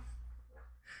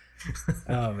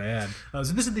 Oh man. So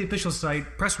this is the official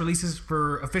site. Press releases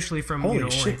officially from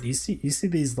Holy shit! You see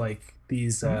these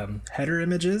header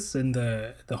images in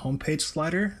the homepage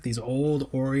slider. These old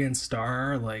Orient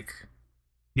Star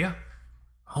Yeah.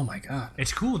 Oh my god.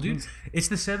 It's cool, dude. It's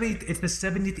the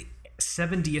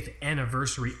 70th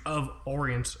anniversary of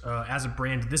Orient as a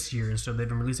brand this year, and so they've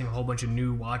been releasing a whole bunch of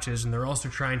new watches, and they're also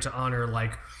trying to honor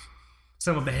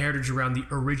some of the heritage around the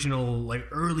original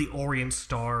early Orient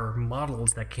Star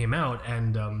models that came out.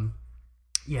 And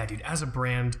yeah, dude, as a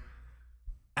brand,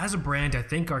 I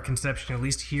think our conception, at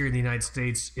least here in the United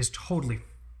States, is totally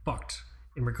fucked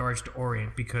in regards to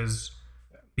Orient because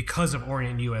of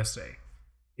Orient USA.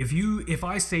 If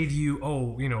I say to you,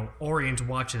 Orient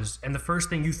watches, and the first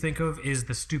thing you think of is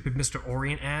the stupid Mr.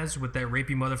 Orient ads with that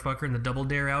rapey motherfucker in the Double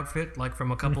Dare outfit,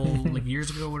 from a couple years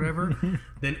ago, whatever,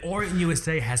 then Orient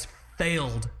USA has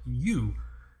failed you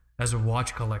as a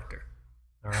watch collector.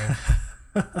 All right,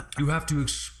 you have to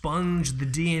expunge the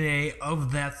DNA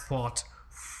of that thought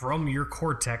from your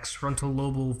cortex, frontal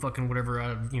lobal, fucking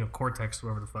whatever, cortex,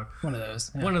 whatever the fuck. One of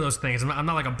those. Yeah. One of those things. I'm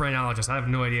not like a brainologist. I have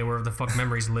no idea where the fuck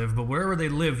memories live, but wherever they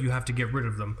live, you have to get rid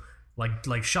of them.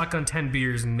 Like shotgun 10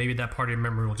 beers, and maybe that part of your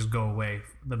memory will just go away.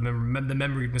 The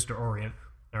memory of Mr. Orient.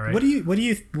 All right. What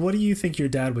do you think your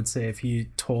dad would say if you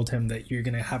told him that you're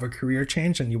gonna have a career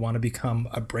change and you want to become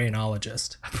a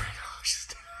brainologist? A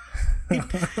brainologist.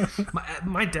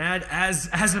 my dad, as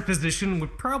a physician,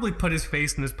 would probably put his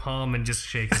face in his palm and just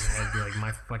shake his head, be like,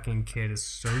 "My fucking kid is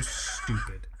so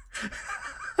stupid."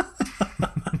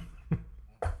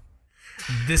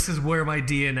 This is where my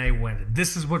DNA went.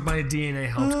 This is what my DNA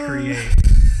helped create.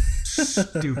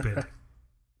 Stupid.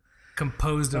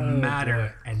 Composed of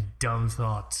matter and dumb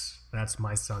thoughts. That's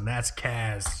my son. That's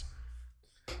Kaz.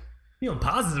 Feeling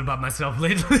positive about myself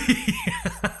lately.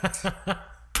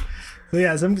 So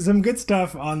yeah, some good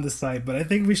stuff on the site, but I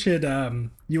think we should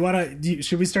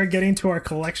should we start getting to our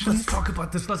collection? Let's talk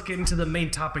about this. Let's get into the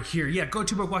main topic here. Yeah, go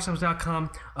to BookWatchTimes.com.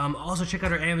 Also check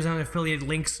out our Amazon affiliate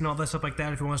links and all that stuff like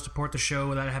that if you want to support the show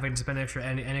without having to spend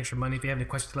any extra money. If you have any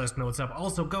questions, let us know what's up.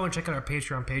 Also, go and check out our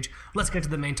Patreon page. Let's get to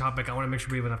the main topic. I want to make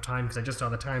sure we have enough time because I just saw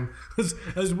the time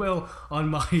as well on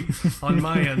my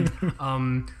end.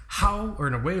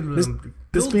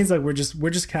 This means like we're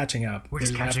just catching up. We're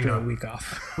just catching up. A week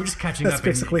off. We're just catching That's up.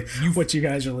 That's basically what you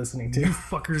guys are listening to. You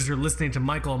fuckers are listening to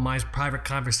Michael and my private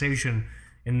conversation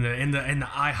in the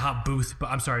IHOP booth.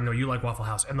 But I'm sorry, no, you like Waffle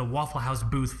House and the Waffle House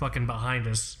booth fucking behind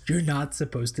us. You're not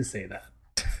supposed to say that.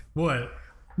 What?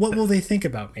 What will they think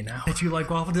about me now? That you like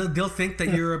waffle? They'll think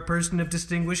that you're a person of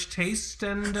distinguished taste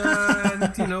and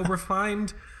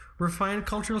refined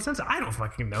cultural sense. I don't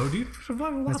fucking know, dude. It's been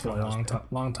a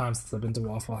long time since I've been to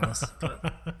Waffle House.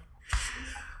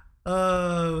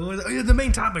 The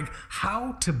main topic: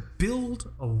 how to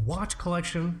build a watch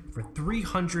collection for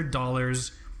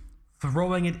 $300,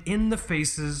 throwing it in the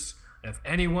faces of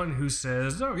anyone who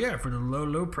says, "Oh yeah, for the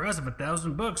low price of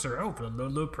 $1,000," or "Oh, for the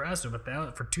low price of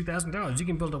 $2,000, you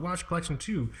can build a watch collection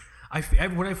too."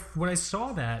 When I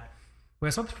saw that. When I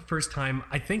saw it for the first time,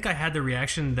 I think I had the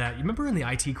reaction that, you remember in the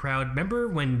IT crowd, remember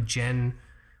when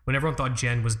everyone thought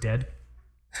Jen was dead?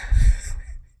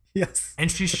 Yes. And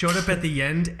she showed up at the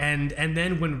end, and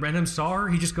then when Renham saw her,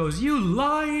 he just goes, "You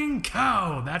lying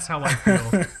cow!" That's how I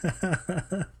feel.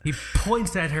 He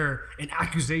points at her in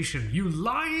accusation, "You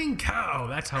lying cow!"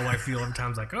 That's how I feel every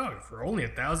time. It's like, oh, for only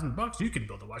 $1,000, you can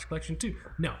build a watch collection too.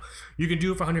 No, you can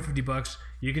do it for $150.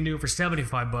 You can do it for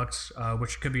 $75,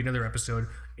 which could be another episode.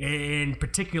 In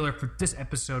particular, for this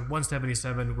episode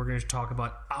 177, we're going to talk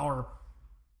about our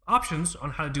options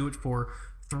on how to do it for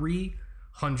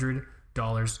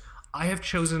 $300. I have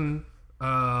chosen.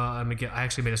 I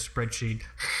actually made a spreadsheet.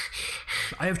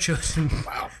 I have chosen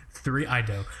three. I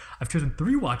know. I've chosen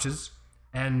 3 watches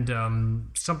and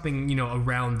something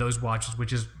around those watches,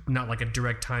 which is not like a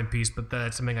direct timepiece, but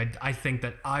that's something I think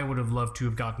that I would have loved to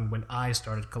have gotten when I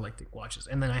started collecting watches.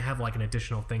 And then I have like an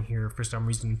additional thing here. For some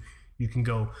reason, you can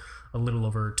go a little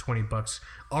over $20.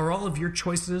 Are all of your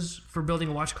choices for building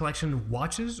a watch collection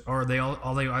watches, or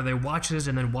are they watches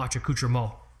and then watch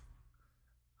accoutrement?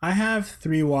 I have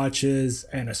 3 watches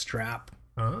and a strap.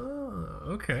 Oh,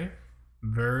 okay.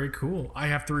 Very cool. I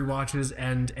have 3 watches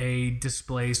and a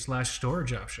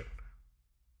display/storage option.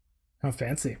 How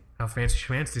fancy. How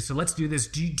fancy. So let's do this.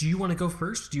 Do you want to go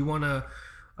first? Do you want to...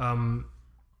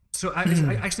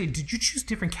 actually, did you choose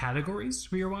different categories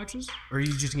for your watches? Or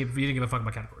you didn't give a fuck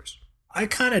about categories? I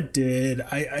kind of did.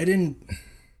 I didn't...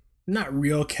 Not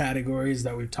real categories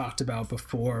that we've talked about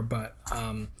before, but...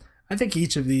 I think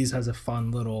each of these has a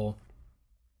fun little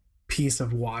piece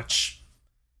of watch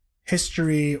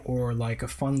history or like a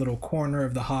fun little corner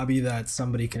of the hobby that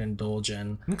somebody can indulge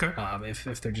in. Okay.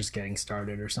 If they're just getting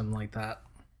started or something like that.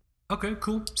 Okay,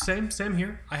 cool. Same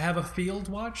here. I have a field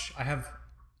watch. I have,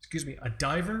 a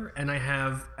diver, and I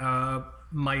have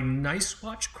my nice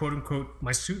watch, quote unquote,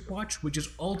 my suit watch, which is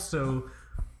also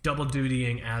double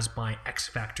dutying as my X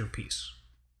Factor piece.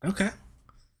 Okay.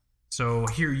 So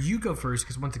here you go first,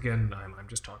 because once again I'm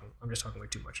just talking way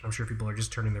too much. I'm sure people are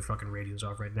just turning their fucking radios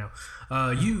off right now.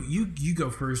 You go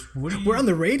first. We're on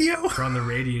the radio? We're on the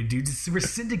radio, dude. We're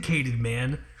syndicated,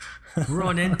 man. We're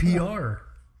on NPR.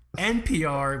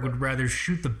 NPR would rather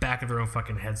shoot the back of their own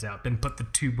fucking heads out than put the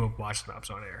 2 book watch snobs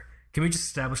on air. Can we just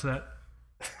establish that?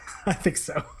 I think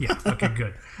so. Yeah. Okay.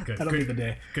 Good. That'll be the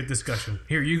day. Good discussion.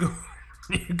 Here you go.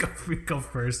 You go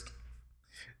first.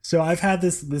 So I've had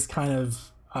this kind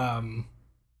of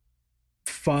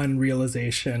fun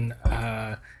realization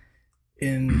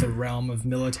in the realm of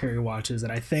military watches,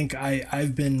 and I think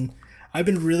I've been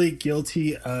really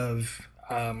guilty of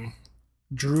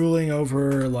drooling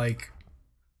over like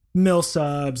mil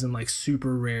subs and like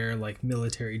super rare like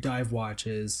military dive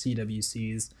watches,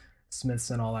 CWCs, Smiths,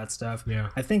 and all that stuff. Yeah,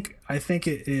 I think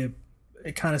it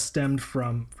kind of stemmed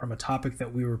from a topic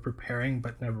that we were preparing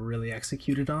but never really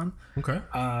executed on. Okay.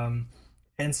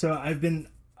 And so I've been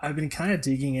kind of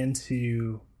digging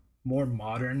into more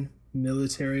modern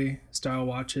military style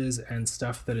watches and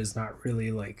stuff that is not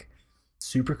really like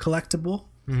super collectible.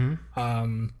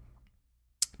 Mm-hmm.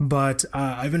 But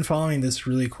I've been following this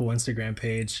really cool Instagram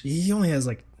page. He only has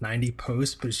like 90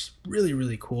 posts, but it's really,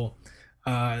 really cool.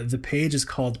 The page is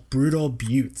called Brutal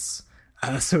Buttes.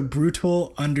 So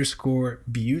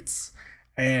brutal_buttes.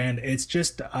 And it's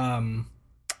just a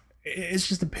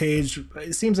page.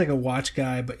 It seems like a watch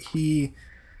guy, but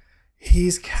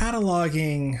he's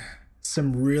cataloging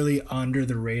some really under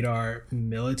the radar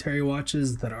military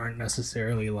watches that aren't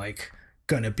necessarily like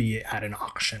gonna be at an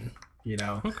auction, you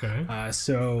know. Okay.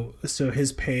 So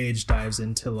his page dives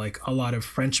into like a lot of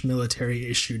French military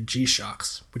issued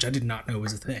G-Shocks, which I did not know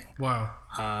was a thing. Wow.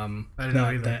 I didn't know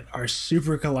either. That are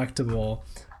super collectible.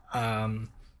 And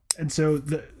so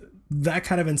that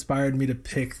kind of inspired me to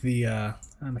pick the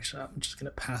I'm just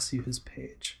gonna pass you his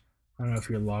page. I don't know if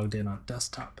you're logged in on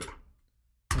desktop, but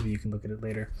maybe you can look at it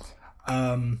later.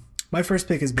 My first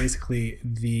pick is basically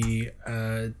the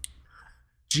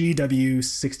GW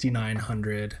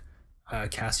 6900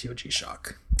 Casio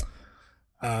G-Shock,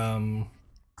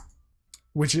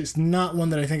 which is not one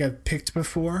that I think I've picked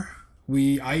before.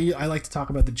 I like to talk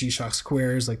about the G-Shock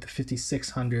squares, like the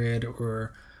 5600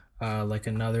 or like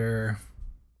another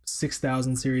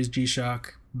 6000 series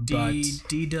G-Shock.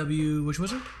 DW, which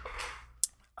was it?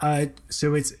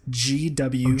 So it's GW.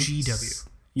 GW.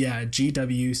 Yeah,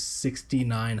 GW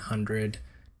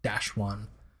 6900-1.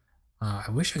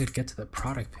 I wish I could get to the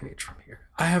product page from here.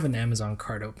 I have an Amazon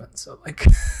cart open, so like,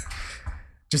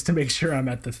 just to make sure I'm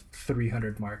at the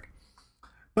 300 mark.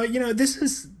 But you know, this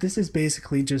is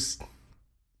basically just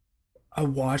a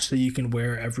watch that you can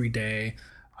wear every day.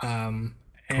 And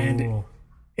Cool.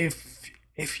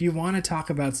 if you want to talk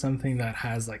about something that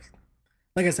has like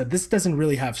I said, this doesn't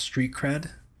really have street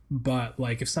cred, but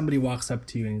like if somebody walks up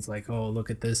to you and he's like, oh, look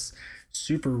at this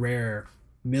super rare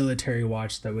military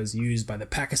watch that was used by the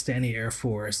Pakistani Air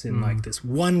Force in like this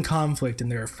one conflict,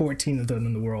 and there are 14 of them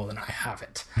in the world, and I have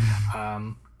it.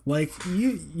 Like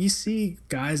you see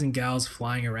guys and gals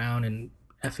flying around in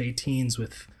F-18s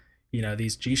with, you know,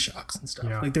 these G-Shocks and stuff.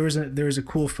 Yeah. Like there was a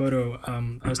cool photo.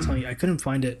 I was telling you, I couldn't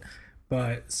find it,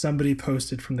 but somebody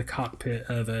posted from the cockpit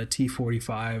of a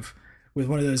T-45 with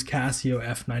one of those Casio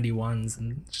F91s,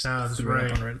 and just that's threw it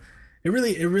right. up on Reddit. It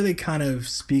really kind of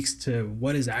speaks to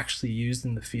what is actually used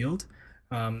in the field.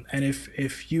 And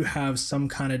if you have some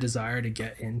kind of desire to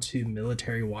get into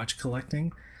military watch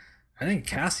collecting, I think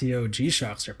Casio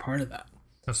G-Shocks are part of that.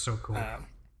 That's so cool.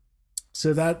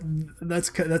 So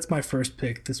that's my first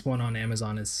pick. This one on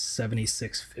Amazon is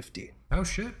 $76.50. Oh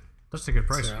shit, that's a good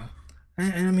price. So,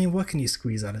 and I mean, what can you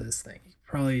squeeze out of this thing?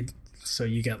 Probably, so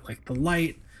you get like the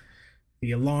light,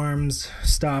 the alarms,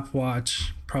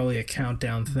 stopwatch, probably a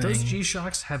countdown thing. Those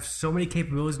G-Shocks have so many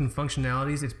capabilities and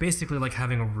functionalities. It's basically like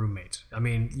having a roommate. I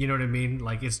mean, you know what I mean?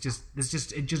 Like it just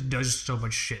does so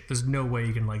much shit. There's no way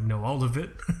you can like know all of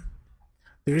it.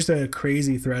 There's a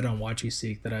crazy thread on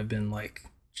WatchySeek that I've been like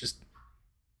just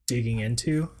digging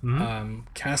into.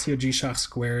 Casio G-Shock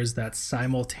squares that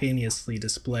simultaneously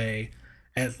display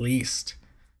at least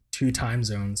 2 time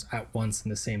zones at once in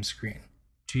the same screen.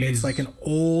 Jeez. It's like an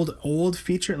old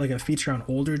feature, like a feature on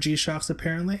older G-Shocks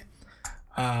apparently.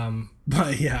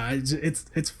 But yeah,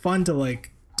 it's fun to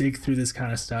like dig through this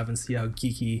kind of stuff and see how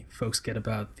geeky folks get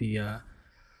about the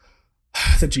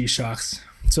G-Shocks.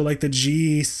 So like the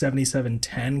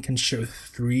G7710 can show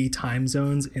 3 time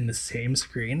zones in the same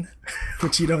screen,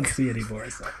 which you don't see anymore.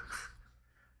 So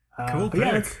Cool but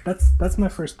yeah, pick. that's my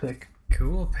first pick.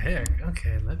 Cool pick.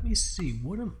 Okay, let me see.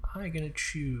 What am I gonna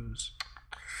choose?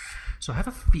 So I have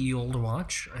a field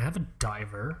watch, I have a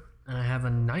diver, and I have a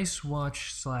nice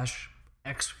watch /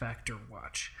 X Factor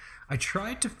watch. I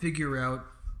tried to figure out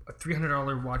a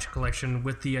 $300 watch collection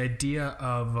with the idea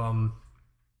of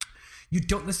you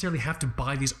don't necessarily have to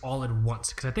buy these all at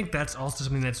once, because I think that's also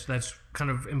something that's kind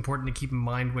of important to keep in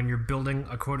mind when you're building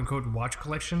a quote unquote watch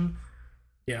collection.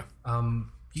 Yeah.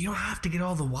 You don't have to get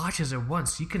all the watches at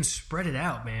once. You can spread it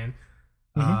out, man.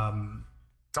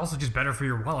 It's also just better for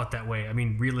your wallet that way. I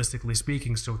mean, realistically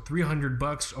speaking, so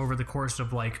 $300 over the course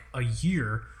of like a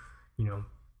year, you know,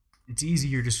 it's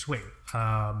easier to swing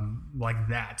like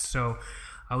that. So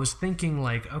I was thinking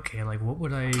like, okay, like what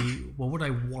would I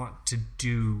want to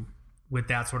do with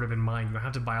that sort of in mind? You don't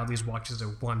have to buy all these watches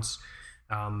at once.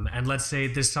 And let's say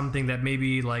there's something that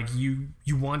maybe like you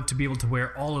want to be able to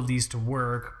wear all of these to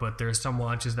work, but there's some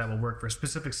watches that will work for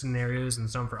specific scenarios and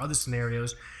some for other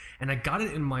scenarios. And I got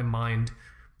it in my mind.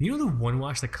 You know the one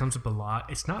watch that comes up a lot?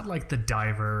 It's not like the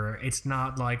diver. It's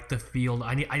not like the field.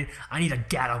 I need a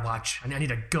GATA watch. I need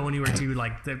to go anywhere to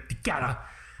like the GATA.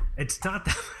 It's not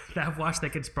that watch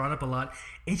that gets brought up a lot.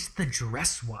 It's the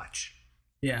dress watch.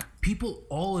 Yeah. People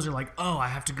always are like, oh, I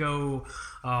have to go.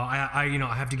 I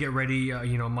have to get ready.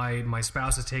 My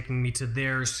spouse is taking me to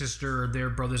their sister or their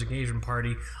brother's engagement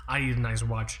party. I need a nice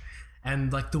watch.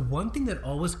 And like the one thing that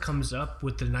always comes up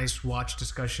with the nice watch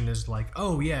discussion is like,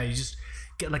 oh yeah, you just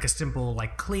get like a simple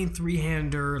like clean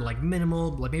 3-hander, like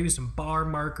minimal, like maybe some bar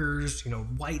markers,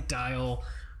 white dial,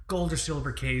 gold or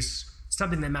silver case,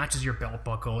 something that matches your belt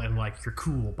buckle, and like you're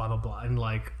cool, blah blah blah. And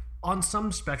like on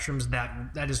some spectrums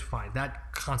that is fine.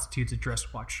 That constitutes a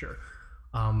dress watch, sure.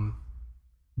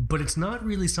 but it's not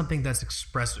really something that's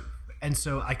expressive. And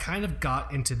so I kind of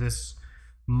got into this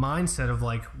mindset of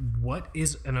like, what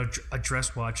is a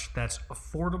dress watch that's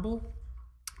affordable,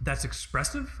 that's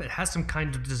expressive, it has some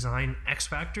kind of design X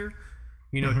factor,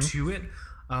 to it,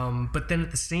 but then at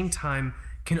the same time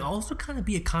can also kind of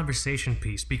be a conversation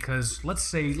piece, because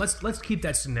let's keep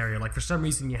that scenario, like for some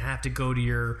reason you have to go to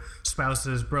your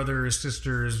spouse's brother's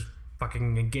sister's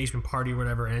fucking engagement party or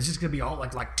whatever, and it's just gonna be all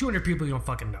like 200 people you don't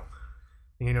fucking know,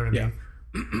 you know what I mean?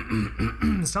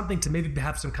 Something to maybe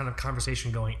have some kind of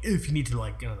conversation going if you need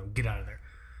to get out of there.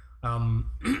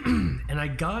 And I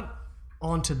got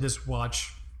onto this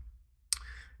watch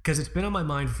because it's been on my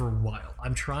mind for a while.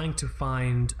 I'm trying to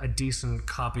find a decent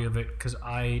copy of it because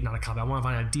I want to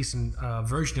find a decent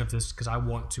version of this because I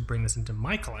want to bring this into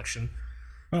my collection,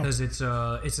 because it's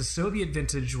a Soviet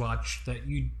vintage watch that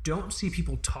you don't see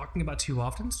people talking about too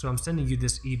often. So I'm sending you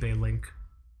this eBay link.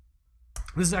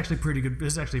 This is actually pretty good.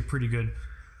 This is actually a pretty good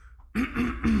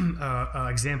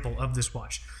example of this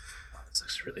watch. This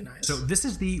looks really nice. So this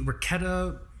is the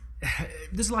Raketa.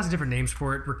 There's lots of different names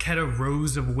for it. Raketa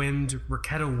Rose of Wind,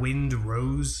 Raketa Wind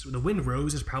Rose. The Wind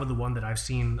Rose is probably the one that I've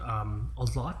seen a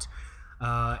lot.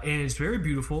 And it's very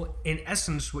beautiful. In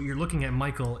essence, what you're looking at,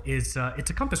 Michael, is it's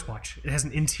a compass watch. It has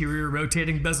an interior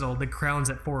rotating bezel that crowns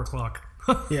at 4 o'clock.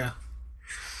 Yeah.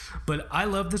 But I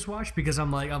love this watch because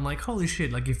I'm like, holy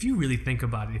shit, like if you really think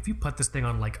about it, if you put this thing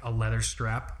on like a leather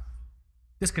strap,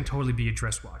 this can totally be a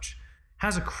dress watch.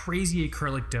 Has a crazy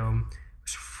acrylic dome.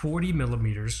 It's 40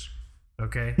 millimeters.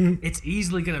 Okay. It's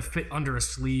easily going to fit under a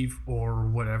sleeve or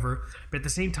whatever. But at the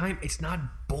same time, it's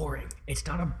not boring. It's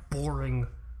not a boring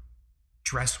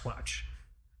dress watch.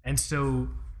 And so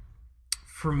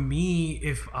for me,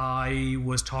 if I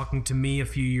was talking to me a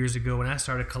few years ago when I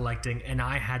started collecting and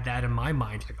I had that in my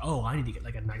mind, like, oh, I need to get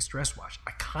like a nice dress watch,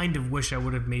 I kind of wish I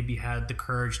would have maybe had the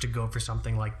courage to go for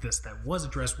something like this that was a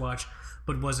dress watch,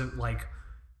 but wasn't like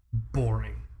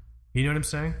boring. You know what I'm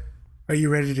saying? Are you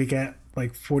ready to get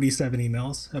like 47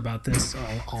 emails about this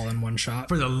all in one shot?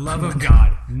 For the love of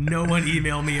God, no one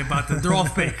email me about this. They're all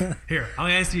fake. Here, I'll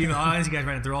answer you guys right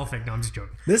now. They're all fake. No, I'm just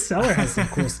joking. This seller has some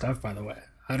cool stuff, by the way.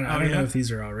 I don't know if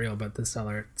these are all real, but this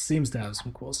seller seems to have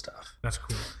some cool stuff. That's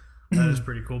cool. That is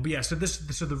pretty cool. But yeah, so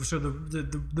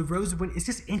the Rose of Wind, it's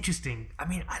just interesting. I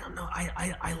mean, I don't know.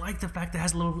 I like the fact that it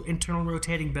has a little internal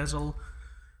rotating bezel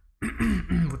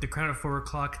with the crown at 4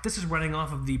 o'clock. This is running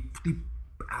off of the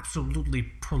absolutely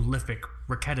prolific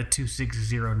Raketa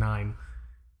 2609,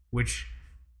 which,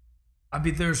 I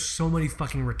mean, there's so many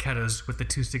fucking Raketas with the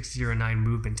 2609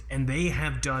 movement, and they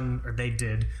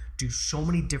did do so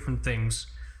many different things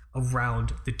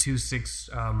around the 26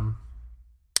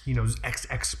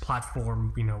 XX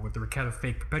platform, with the Raketa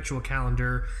fake perpetual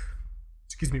calendar,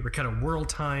 Raketa world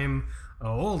time,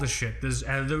 all the shit. There's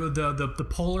the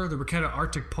polar, the Raketa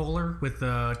Arctic Polar with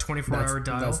the 24-hour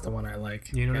dial. That's the one I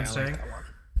like. You know what I'm I saying? like that one.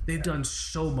 They've done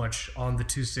so much on the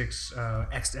 26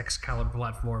 XX caliber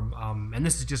platform, and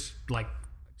this is just I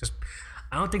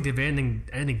don't think they've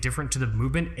anything different to the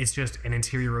movement. It's just an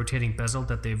interior rotating bezel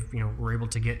that they've were able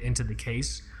to get into the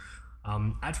case.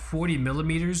 At 40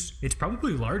 millimeters, it's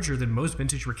probably larger than most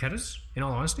vintage Raketas, in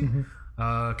all honesty.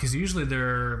 Because usually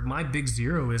my big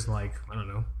zero is like, I don't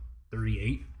know,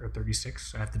 38 or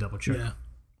 36. I have to double check. Yeah.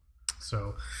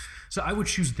 So I would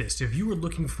choose this. If you were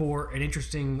looking for an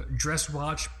interesting dress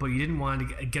watch, but you didn't want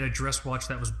to get a dress watch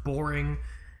that was boring,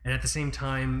 and at the same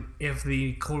time, if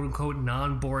the quote-unquote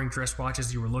non-boring dress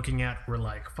watches you were looking at were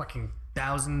like fucking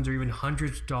thousands or even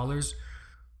hundreds of dollars,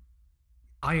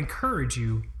 I encourage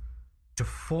you to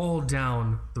fall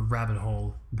down the rabbit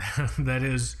hole that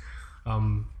is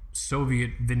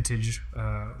Soviet vintage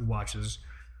watches.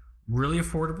 Really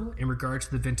affordable in regards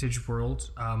to the vintage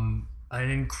world. An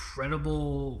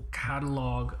incredible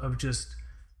catalog of just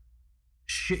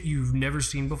shit you've never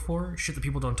seen before, shit that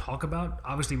people don't talk about.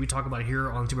 Obviously, we talk about it here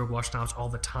on Timberg Watch Snobs all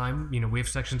the time. We have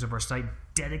sections of our site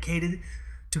dedicated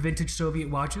to vintage Soviet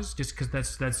watches, just because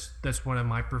that's one of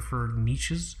my preferred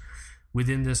niches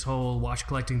within this whole watch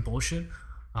collecting bullshit.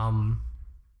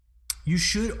 You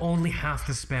should only have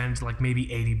to spend like maybe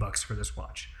 $80 for this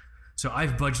watch. So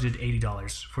I've budgeted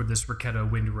 $80 for this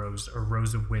Raketa Wind Rose, or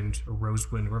Rose of Wind, or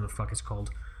Rose Wind, whatever the fuck it's called,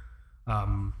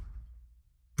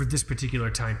 for this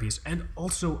particular timepiece. And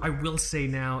also, I will say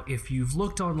now, if you've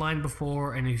looked online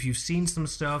before and if you've seen some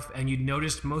stuff and you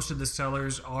noticed most of the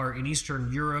sellers are in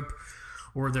Eastern Europe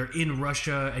or they're in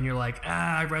Russia and you're like,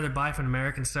 I'd rather buy from an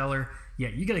American seller, yeah,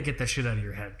 you got to get that shit out of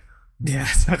your head. Yeah,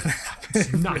 it's not going to happen.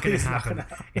 It's not going to happen.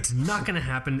 It's not going to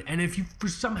happen. And if you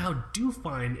somehow do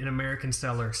find an American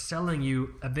seller selling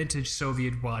you a vintage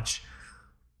Soviet watch,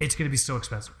 it's going to be so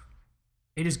expensive.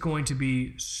 it is going to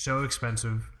be so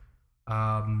expensive,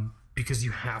 because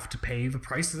you have to pay the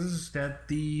prices that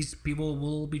these people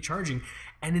will be charging.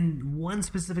 And in one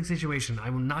specific situation,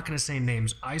 I'm not going to say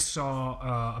names, I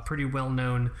saw a pretty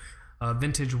well-known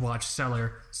vintage watch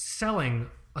seller selling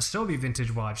a Soviet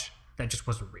vintage watch that just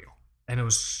wasn't real, and it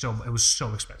was so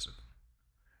expensive.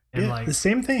 And yeah, the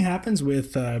same thing happens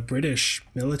with British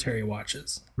military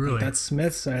watches. Really? Like that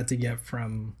Smiths I had to get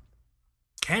from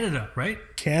Canada, right?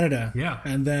 Canada. Yeah.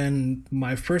 And then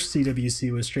my first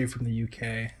CWC was straight from the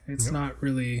UK. It's not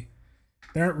really,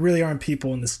 there aren't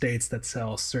people in the States that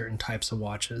sell certain types of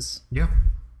watches. Yeah.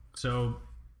 So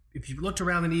if you looked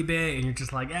around on eBay and you're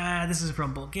just like, this is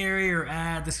from Bulgaria,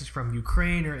 or this is from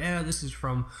Ukraine, or this is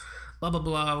from blah, blah,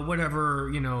 blah, whatever,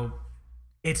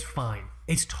 it's fine.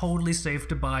 It's totally safe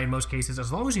to buy in most cases,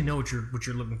 as long as you know what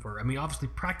you're looking for. I mean, obviously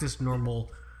practice normal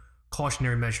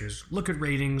cautionary measures. Look at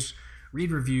ratings,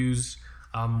 read reviews,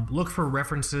 look for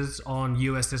references on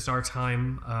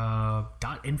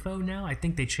USSRtime.info now. I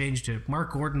think they changed it.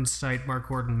 Mark Gordon's site, Mark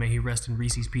Gordon, may he rest in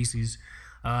Reese's Pieces.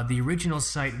 The original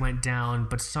site went down,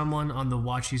 but someone on the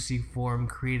Watch UC forum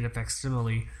created a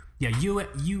facsimile. Yeah,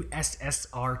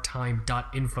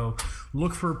 USSRtime.info.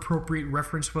 Look for appropriate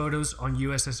reference photos on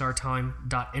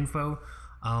USSRtime.info,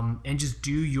 and just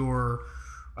do your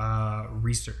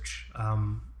research.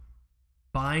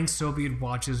 Buying Soviet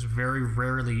watches very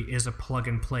rarely is a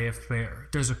plug-and-play affair.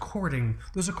 There's a courting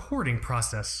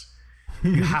process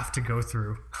you have to go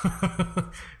through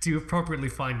to appropriately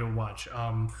find a watch.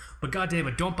 But goddamn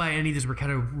it, don't buy any of these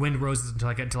Raquetta Wind Roses until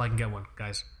I can get one,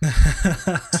 guys.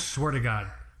 Swear to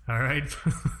God. All right.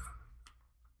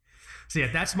 So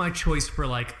yeah, that's my choice for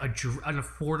like an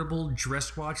affordable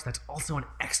dress watch that's also an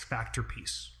X Factor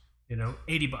piece.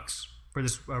 $80 for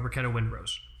this Raquetta Wind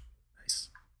Rose. Nice,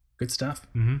 good stuff.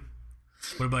 Mm-hmm.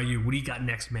 What about you? What do you got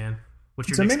next, man? What's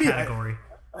your next category?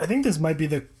 I think this might be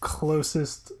the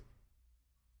closest,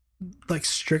 like,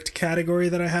 strict category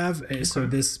that I have. Okay. So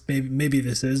this maybe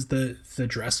this is the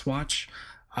dress watch,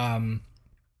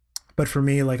 but for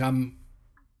me, like,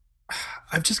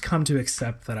 I've just come to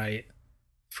accept that I,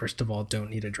 first of all, don't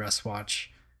need a dress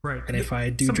watch. Right. And if I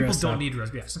do some dress people don't up, need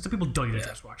dress. Yeah. Some people don't need a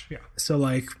dress watch. Yeah. So,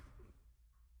 like,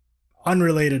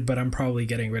 unrelated, but I'm probably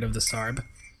getting rid of the Sarb.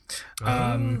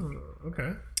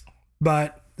 Okay.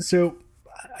 But so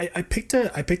I picked a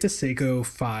Seiko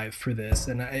 5 for this,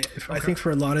 and I think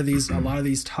for a lot of these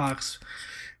talks,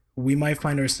 we might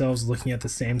find ourselves looking at the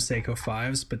same Seiko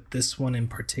 5s, but this one in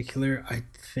particular, I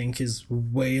think, is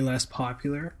way less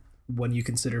popular when you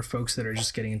consider folks that are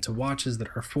just getting into watches that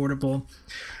are affordable.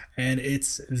 And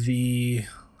it's let me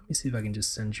see if I can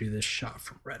just send you this shot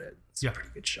from Reddit. It's a pretty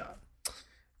good shot.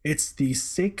 It's the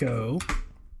Seiko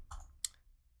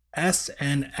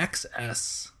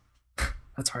SNXS.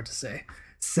 That's hard to say.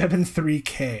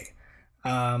 7.3K.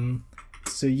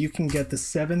 So you can get the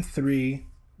 7.3,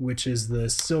 which is the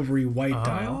silvery white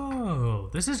dial. Oh,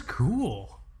 this is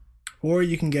cool. Or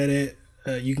you can get it.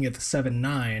 You can get the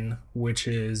 7.9, which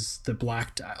is the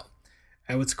black dial.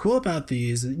 And what's cool about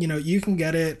these, you can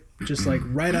get it just like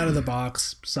right out of the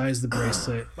box, size the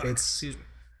bracelet.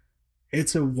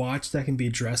 It's a watch that can be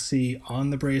dressy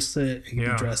on the bracelet. It can be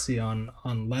dressy on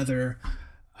leather.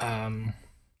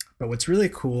 But what's really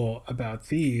cool about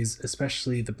these,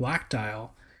 especially the black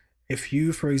dial, if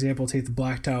you, for example, take the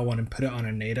black dial one and put it on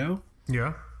a NATO,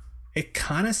 it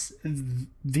kind of,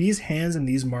 these hands and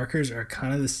these markers are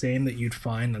kind of the same that you'd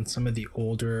find on some of the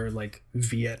older, like,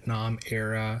 Vietnam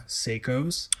era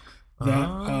Seikos.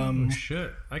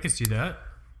 Shit, I can see that.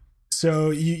 So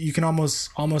you can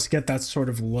almost get that sort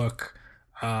of look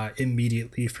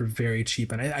immediately for very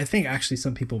cheap, and I think actually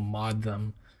some people mod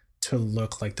them to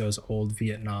look like those old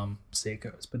Vietnam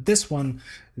Seikos. But this one,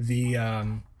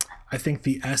 I think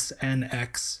the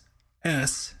SNXS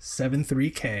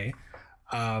 7.3K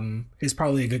is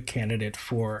probably a good candidate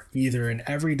for either an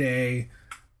everyday,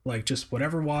 like, just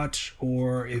whatever watch,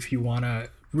 or if you want to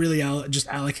really just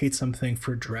allocate something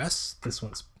for dress, this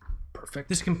one's perfect.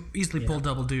 This can easily pull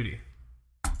double duty.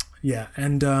 Yeah,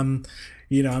 and I'm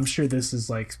sure this is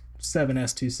like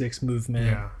 7S26 movement.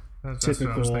 Yeah, that's what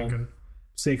I was thinking.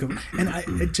 Seiko, and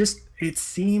it just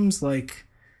seems a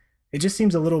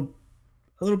little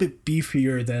bit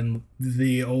beefier than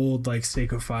the old, like,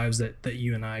 Seiko 5s that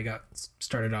you and I got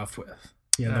started off with.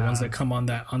 The ones that come on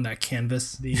that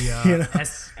canvas. The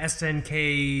SNK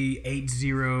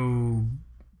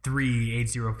 803,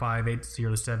 805,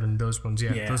 807, those ones.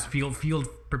 Yeah. Those field.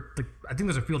 I think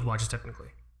those are field watches technically.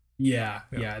 Yeah.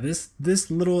 This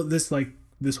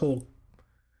whole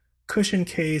cushion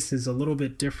case is a little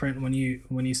bit different when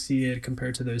you see it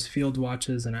compared to those field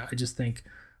watches, and I just think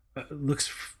it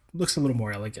looks looks a little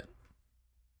more elegant.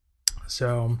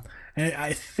 So, and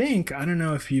I think, I don't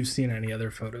know if you've seen any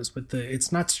other photos, but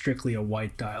it's not strictly a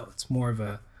white dial. It's more of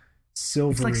a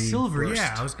silvery. It's like silver. burst.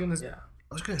 Yeah, I was gonna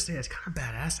say it's kind of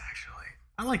badass actually.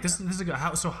 I like this. This is a good.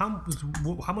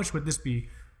 How much would this be?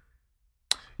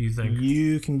 You think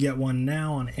you can get one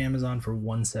now on Amazon for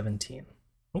 $117?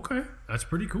 Okay, that's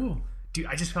pretty cool, dude.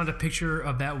 I just found a picture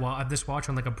of this watch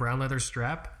on like a brown leather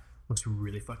strap. Looks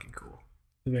really fucking cool.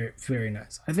 Very, very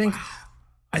nice. I think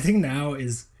now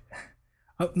is.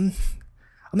 I'm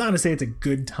not gonna say it's a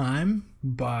good time,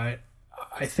 but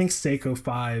I think Seiko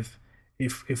 5.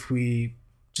 If we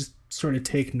just sort of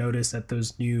take notice at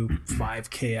those new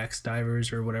 5KX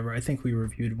divers or whatever, I think we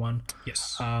reviewed one.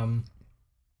 Yes.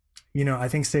 You know, I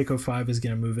think Seiko 5 is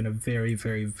going to move in a very,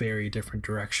 very, very different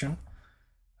direction.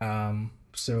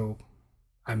 So,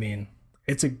 I mean,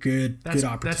 it's a good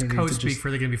opportunity. That's code speak for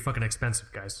they're going to be fucking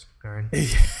expensive, guys. All right.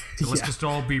 So let's just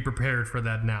all be prepared for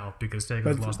that now because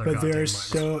Seiko's lost their goddamn minds.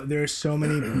 But there are so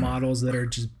many models that are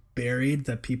just buried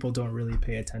that people don't really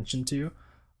pay attention to.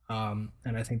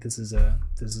 And I think this is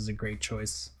a great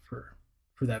choice for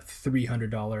that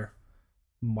 $300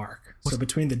 mark. So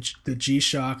between the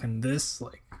G-Shock and this,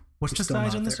 like, what's the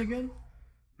size on this again?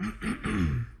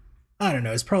 I don't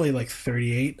know. It's probably like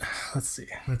 38. Let's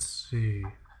see.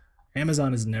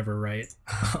 Amazon is never right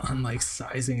on like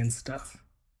sizing and stuff,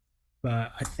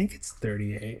 but I think it's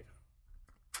 38.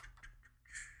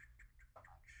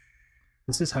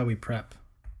 This is how we prep.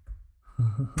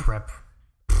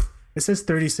 It says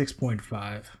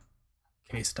 36.5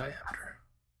 case diameter,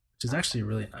 which is actually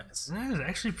really nice. That is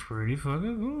actually pretty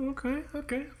fucking okay.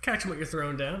 I'm catching what you're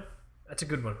throwing down. That's a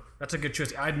good one. That's a good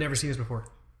choice. I'd never seen this before.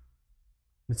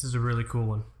 This is a really cool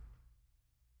one.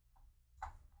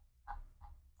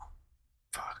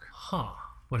 Fuck. Huh.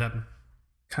 What happened?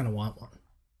 Kind of want one.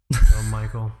 Oh,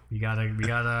 Michael, we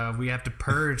have to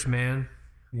purge, man.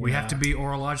 Yeah. We have to be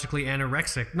orologically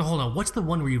anorexic. No, hold on. What's the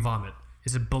one where you vomit?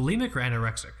 Is it bulimic or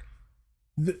anorexic?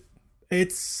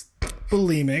 It's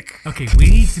bulimic. Okay, we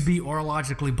need to be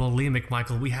orologically bulimic,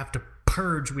 Michael. We have to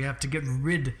purge. We have to get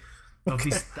rid of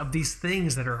these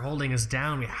things that are holding us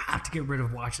down. We have to get rid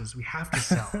of watches. We have to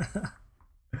sell.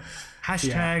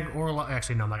 Hashtag oral.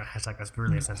 Actually, no, I'm not gonna hashtag. That's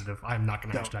really insensitive. I'm not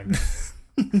gonna hashtag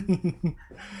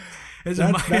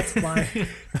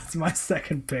that. That's my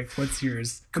second pick. What's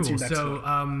yours? Cool. What's your next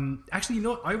one? Actually, you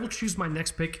know what? I will choose my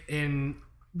next pick in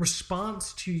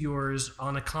response to yours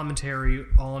on a commentary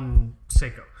on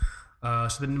Seiko.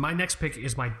 So then my next pick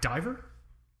is my diver.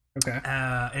 Okay.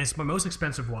 And it's my most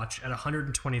expensive watch at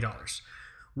 $120.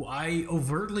 Well, I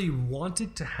overtly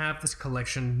wanted to have this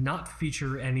collection not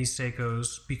feature any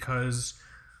Seikos because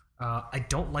I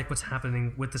don't like what's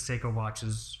happening with the Seiko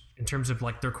watches in terms of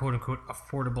like their quote-unquote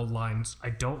affordable lines. I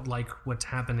don't like what's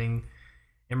happening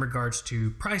in regards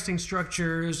to pricing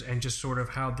structures and just sort of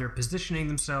how they're positioning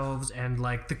themselves and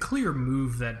like the clear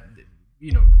move that,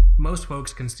 you know, most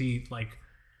folks can see, like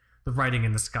the writing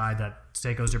in the sky that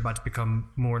Seikos are about to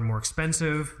become more and more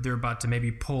expensive. They're about to maybe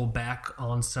pull back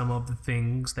on some of the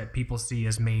things that people see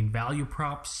as main value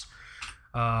props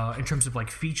in terms of like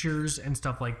features and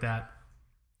stuff like that.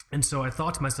 And so I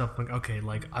thought to myself, like, okay,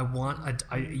 like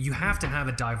you have to have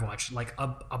a dive watch, like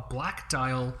a black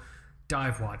dial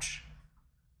dive watch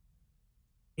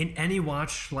in any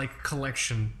watch like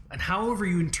collection, and however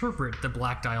you interpret the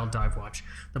black dial dive watch.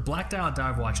 The black dial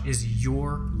dive watch is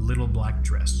your little black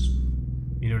dress.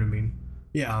 You know what I mean?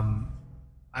 Yeah.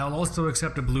 I'll also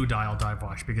accept a blue dial dive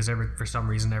watch because for some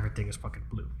reason everything is fucking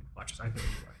blue in watches. I know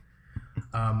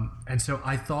anyway. And so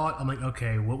I thought, I'm like,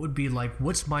 okay, what would be like?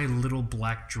 What's my little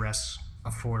black dress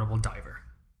affordable diver?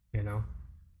 You know.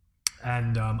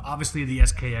 And obviously the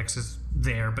SKX is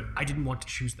there, but I didn't want to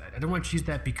choose that. I don't want to choose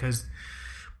that because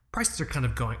prices are kind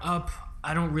of going up.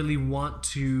 I don't really want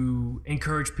to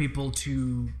encourage people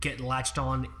to get latched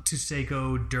on to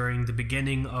Seiko during the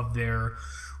beginning of their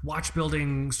watch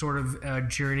building sort of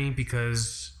journey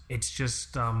because it's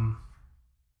just I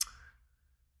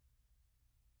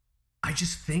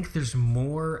just think there's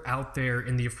more out there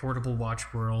in the affordable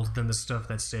watch world than the stuff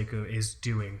that Seiko is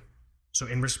doing. So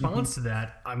in response to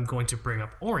that, I'm going to bring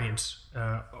up Orient.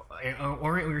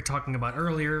 Orient we were talking about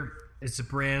earlier. It's a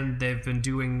brand. They've been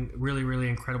doing really, really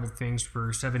incredible things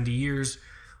for 70 years.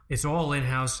 It's all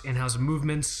in-house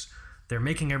movements. They're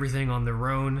making everything on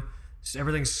their own. So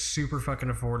everything's super fucking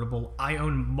affordable. I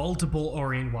own multiple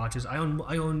Orient watches. I own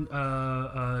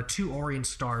 2 Orient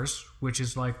Stars, which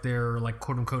is like their like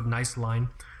quote unquote nice line.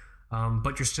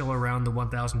 But you're still around the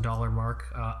 $1,000 mark.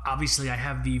 Obviously, I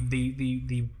have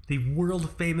the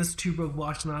world famous Two Broke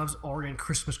Watch Knobs Orient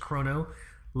Christmas Chrono,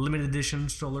 limited edition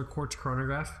solar quartz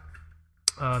chronograph.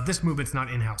 This movement's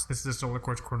not in-house. This is a solar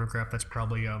quartz chronograph that's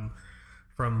probably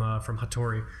from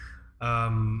Hattori.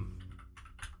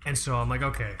 And so I'm like,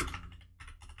 okay,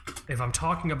 if I'm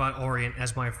talking about Orient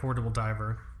as my affordable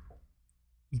diver,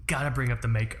 you gotta bring up the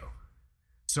Mako.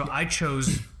 So I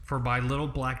chose for my little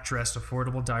black dress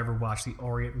affordable diver watch the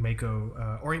Orient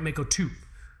Mako 2,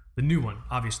 the new one,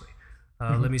 obviously.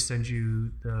 Let me send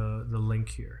you the link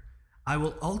here. I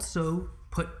will also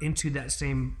put into that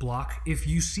same block, if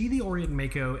you see the Orient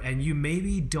Mako and you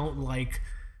maybe don't like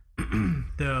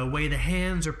the way the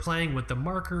hands are playing with the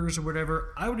markers or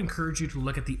whatever, I would encourage you to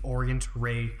look at the Orient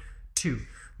Ray 2.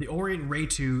 The Orient Ray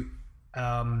 2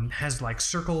 has like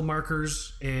circle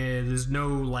markers. There's no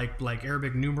like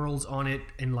Arabic numerals on it,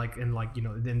 and like you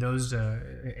know, in those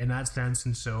in that sense.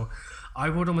 And so I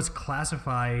would almost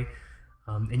classify,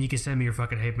 and you can send me your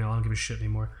fucking hate mail. I don't give a shit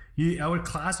anymore. I would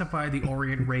classify the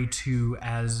Orient Ray 2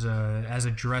 as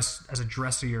a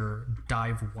dressier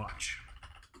dive watch.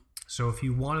 So if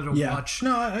you wanted to watch,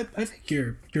 no, I think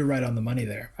you're right on the money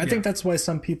there. I think that's why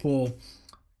some people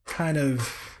kind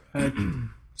of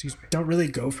excuse me, don't really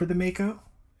go for the Mako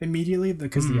immediately,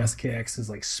 because the SKX is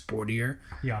like sportier.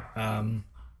 Yeah.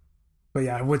 But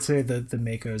yeah, I would say that the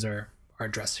Makos are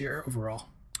dressier overall.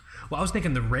 Well, I was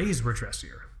thinking the Rays were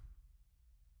dressier.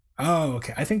 Oh,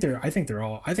 okay. I think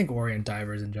Orient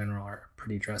divers in general are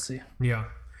pretty dressy. Yeah.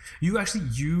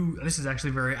 This is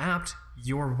actually very apt.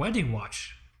 Your wedding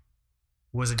watch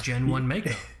was a Gen 1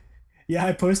 Mako. Yeah,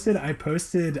 I posted a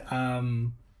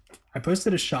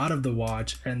shot of the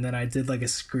watch, and then I did like a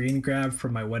screen grab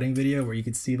from my wedding video where you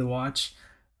could see the watch.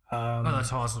 Oh,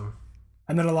 that's awesome.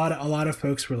 And then a lot of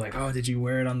folks were like, "Oh, did you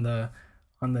wear it on the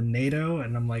NATO?"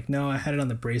 And I'm like, "No, I had it on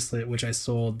the bracelet, which I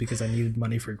sold because I needed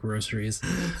money for groceries."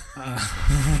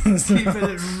 Keeping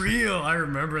it real. I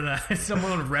remember that.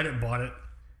 Someone on Reddit bought it.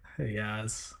 Yeah,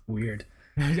 it's weird.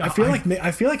 I feel like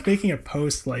making a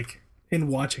post like in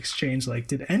Watch Exchange, like,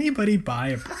 did anybody buy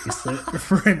a bracelet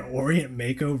for an Orient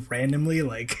Mako randomly?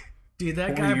 Like, dude,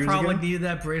 that guy probably needed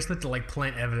that bracelet to like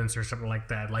plant evidence or something like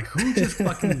that. Like, who just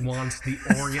fucking wants the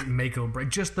Orient Mako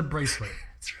just the bracelet?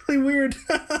 It's really weird.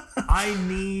 I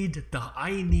need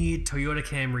Toyota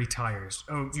Camry tires.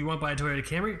 Oh, you want to buy a Toyota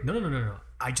Camry? No.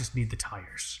 I just need the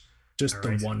tires. Just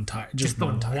the one tire. Just the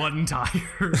one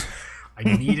tire. I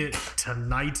need it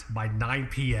tonight by 9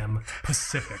 p.m.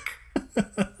 Pacific.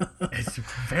 It's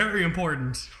very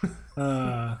important.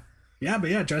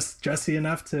 Dressy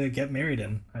enough to get married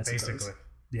in, I suppose. Basically.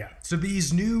 Yeah. So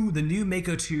the new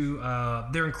Mako 2,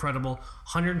 they're incredible.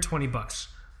 $120.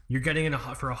 You're getting it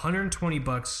for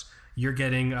 $120. You're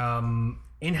getting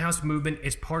in-house movement.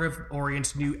 It's part of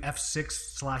Orient's new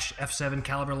F6/F7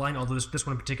 caliber line, although this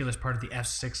one in particular is part of the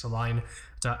F6 line.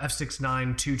 It's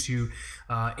F6922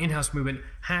 in-house movement,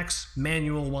 hacks,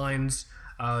 manual winds,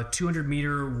 200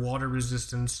 meter water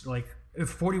resistance, like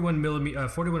 41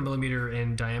 millimeter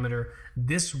in diameter.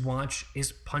 This watch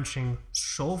is punching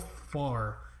so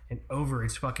far and over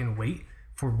its fucking weight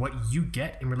for what you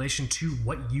get in relation to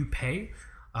what you pay.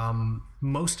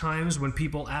 Most times when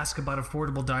people ask about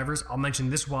affordable divers, I'll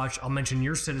mention this watch, I'll mention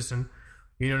your Citizen,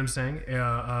 you know what I'm saying?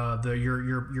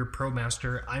 Your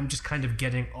ProMaster. I'm just kind of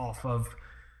getting off of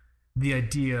the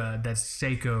idea that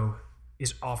Seiko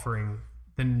is offering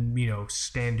the, you know,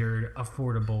 standard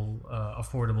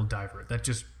affordable diver. That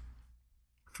just,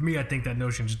 for me, I think that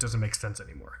notion just doesn't make sense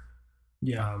anymore.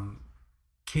 Yeah.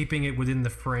 Keeping it within the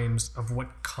frames of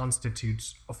what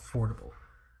constitutes affordable.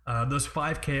 Those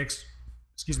 5KX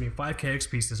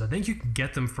pieces, I think you can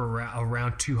get them for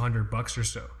around $200 or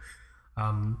so,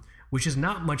 which is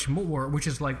not much more, which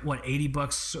is like what,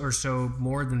 $80 or so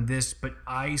more than this, but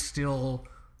I still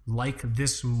like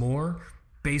this more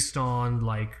based on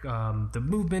like the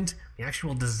movement, the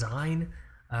actual design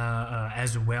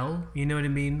as well, you know what I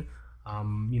mean?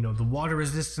 You know, the water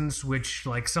resistance, which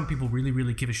like some people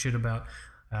really give a shit about.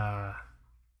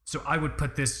 So I would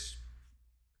put this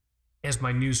as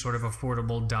my new sort of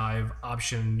affordable dive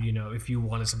option. You know, if you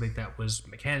wanted something that was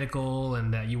mechanical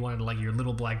and that you wanted like your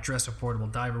little black dress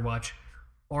affordable diver watch,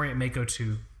 Orient Mako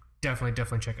 2,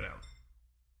 definitely check it out.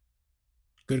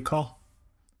 Good call.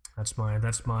 That's my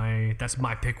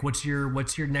pick. What's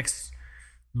your next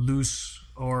loose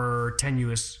or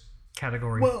tenuous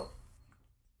category? Well,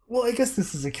 I guess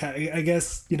this is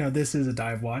this is a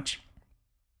dive watch.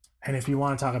 And if you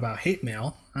want to talk about hate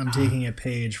mail, I'm taking a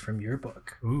page from your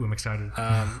book. Ooh, I'm excited.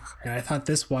 And I thought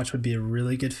this watch would be a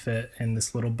really good fit in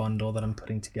this little bundle that I'm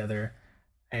putting together.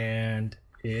 And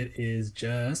it is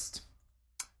just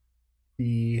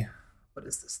what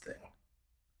is this thing?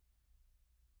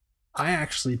 I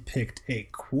actually picked a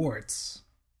quartz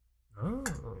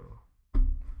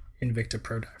Invicta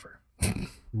Pro Diver.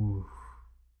 Ooh.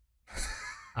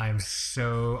 I'm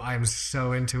so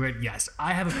into it. Yes,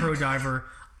 I have a Pro Diver.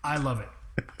 I love it.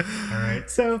 All right.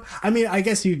 So, I mean, I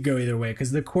guess you could go either way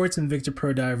because the Quartz Invicta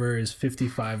Pro Diver is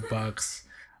 $55.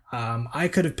 I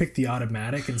could have picked the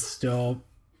automatic and still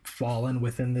fallen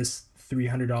within this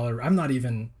 $300. I'm not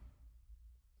even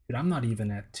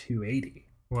at 280.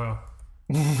 Wow.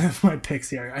 With my picks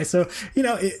here.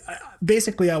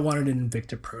 Basically I wanted an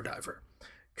Invicta Pro Diver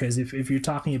because if you're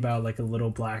talking about like a little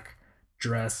black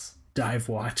dress dive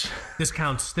watch, this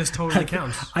counts. This totally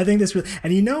counts. I think this really,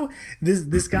 and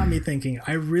this got me thinking.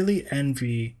 I really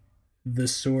envy the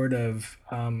sort of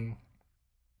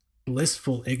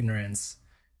blissful ignorance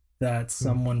that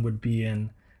someone would be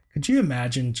in. Could you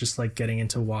imagine just like getting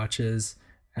into watches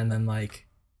and then like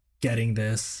getting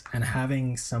this and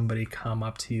having somebody come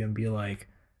up to you and be like,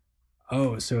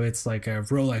 oh, so it's like a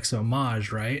Rolex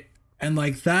homage, right? And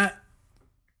like that,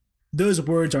 those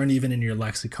words aren't even in your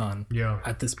lexicon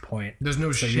at this point. There's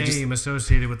no shame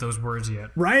associated with those words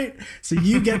yet. Right? So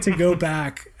you get to go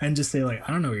back and just say like,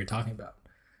 I don't know what you're talking about.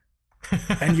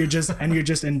 and you're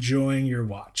just enjoying your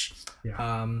watch.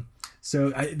 Yeah. So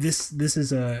this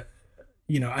is a,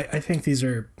 I think these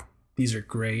are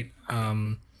great.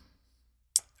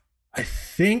 I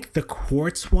think the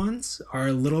Quartz ones are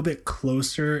a little bit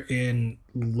closer in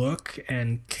look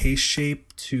and case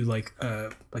shape to like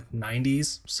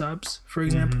 90s subs, for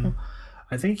example.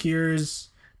 I think does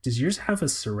yours have a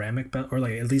ceramic bezel or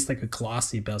like at least like a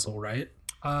glossy bezel, right?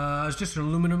 It's just an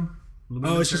aluminum.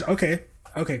 Oh, it's just okay.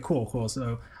 Okay, cool.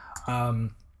 So,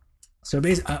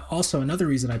 also another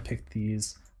reason I picked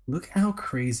these. Look how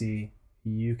crazy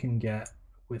you can get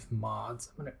with mods.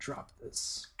 I'm gonna drop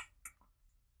this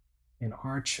in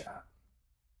our chat.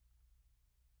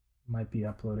 Might be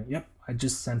uploading. Yep, I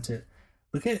just sent it.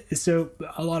 Look at, so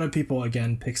a lot of people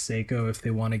again pick Seiko if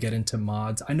they want to get into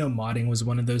mods. I know modding was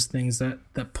one of those things that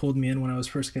pulled me in when I was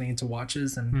first getting into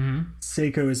watches, and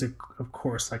Seiko is of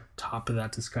course like top of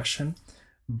that discussion.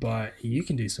 But you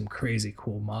can do some crazy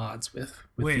cool mods with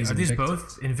Wait, these are these Invictas.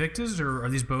 both Invictas or are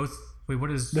these both? Wait, what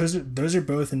is? Those are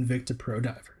both Invicta Pro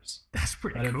Divers. That's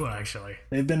pretty cool, actually.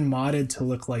 They've been modded to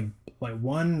look like the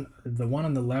one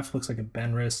on the left looks like a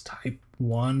Benris Type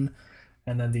 1,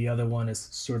 and then the other one is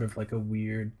sort of like a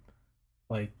weird,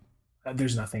 like,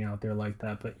 there's nothing out there like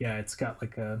that, but yeah, it's got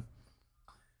like a,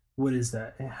 what is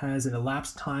that? It has an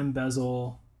elapsed time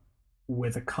bezel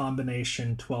with a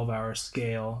combination 12-hour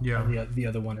scale. Yeah. And the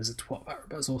other one is a 12-hour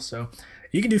bezel. So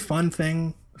you can do fun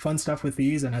stuff with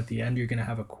these, and at the end you're gonna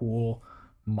have a cool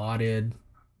modded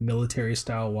military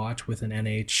style watch with an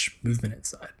NH movement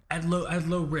inside. At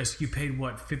low risk, you paid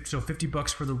what?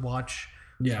 $50 for the watch.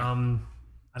 Yeah.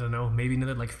 I don't know, maybe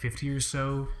another like 50 or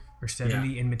so or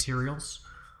 70 in materials.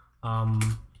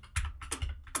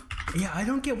 Yeah, I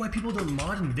don't get why people don't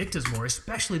mod Invictas more,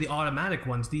 especially the automatic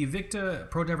ones. The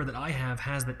Invicta Pro Diver that I have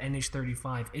has that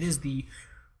NH35. It is the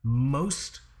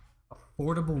most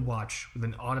affordable watch with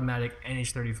an automatic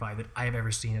NH35 that I have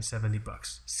ever seen at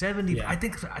 $70. 70. Yeah. I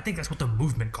think that's what the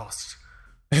movement costs.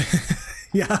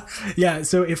 Yeah.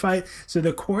 So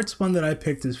the Quartz one that I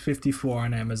picked is $54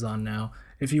 on Amazon now.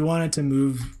 If you wanted to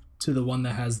move to the one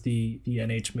that has the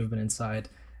NH movement inside,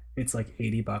 it's like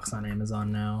 $80 on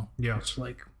Amazon now. Yeah. Which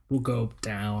like will go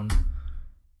down.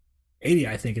 80,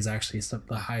 I think, is actually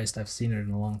the highest I've seen it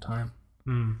in a long time.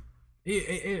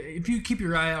 If you keep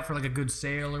your eye out for like a good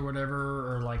sale or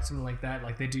whatever, or like something like that,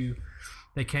 like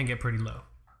they can get pretty low.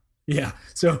 Yeah.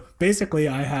 So basically,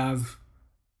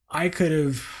 I could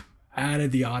have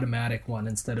added the automatic one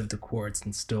instead of the Quartz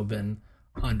and still been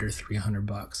under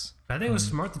 $300. I think it was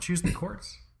smart to choose the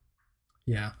Quartz.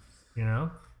 Yeah. You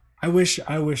know, I wish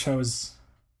I was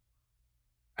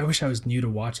new to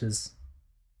watches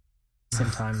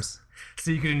sometimes.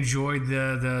 So you could enjoy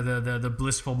the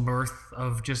blissful mirth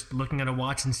of just looking at a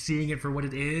watch and seeing it for what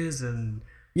it is, and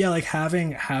yeah, like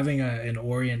having an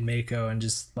Orient Mako and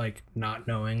just like not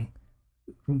knowing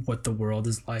what the world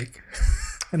is like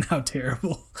and how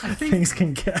terrible things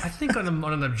can get. I think on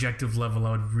an objective level,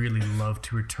 I would really love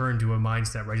to return to a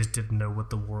mindset where I just didn't know what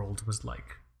the world was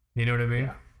like. You know what I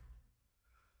mean?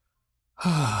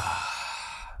 Yeah.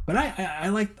 But I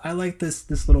like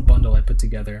this little bundle I put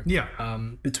together. Yeah.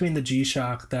 Between the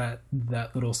G-Shock, that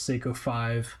little Seiko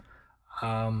 5,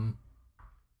 and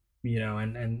the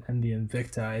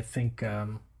Invicta, I think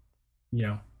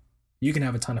you can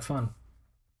have a ton of fun.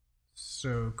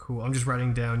 So cool. I'm just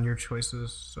writing down your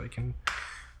choices so I can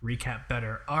recap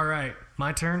better. All right,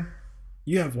 my turn.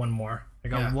 You have one more. I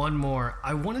got one more.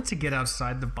 I wanted to get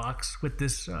outside the box with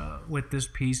this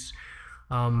piece.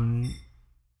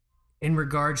 In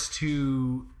regards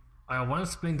to I wanted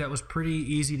something that was pretty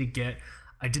easy to get.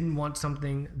 I didn't want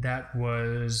something that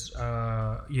was,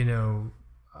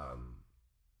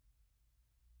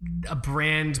 a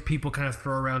brand people kind of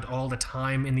throw around all the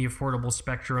time in the affordable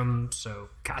spectrum. So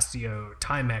Casio,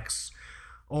 Timex,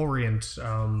 Orient.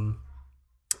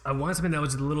 I wanted something that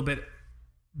was a little bit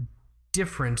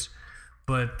different,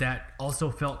 but that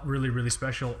also felt really, really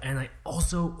special. And I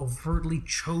also overtly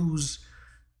chose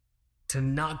to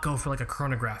not go for like a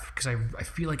chronograph, because I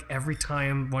feel like every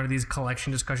time one of these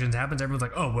collection discussions happens, everyone's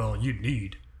like, oh, well, you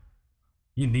need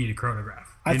a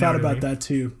chronograph. I thought about that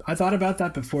too. I thought about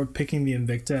that before picking the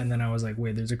Invicta, and then I was like,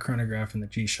 wait, there's a chronograph in the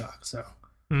G-Shock. So,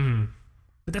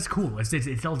 but that's cool. It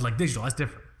sounds like digital. That's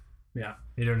different. Yeah,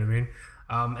 you know what I mean.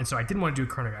 And so I didn't want to do a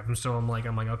chronograph, and so I'm like,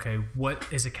 okay, what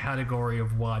is a category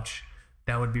of watch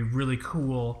that would be really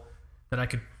cool that I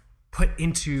could put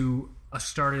into a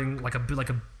starting like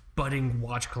a budding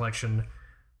watch collection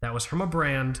that was from a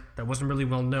brand that wasn't really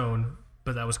well known,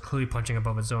 but that was clearly punching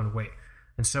above its own weight.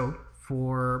 And so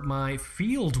for my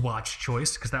field watch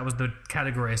choice, because that was the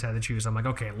category I had to choose, I'm like,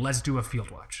 okay, let's do a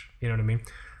field watch. You know what I mean?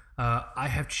 I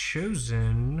have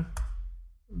chosen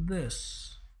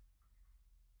this.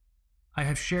 I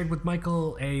have shared with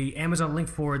Michael a Amazon link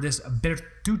for this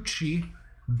Bertucci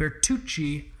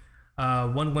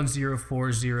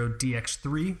 11040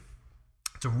 DX3.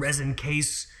 It's a resin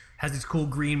case, has these cool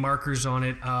green markers on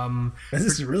it. This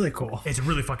is really cool. It's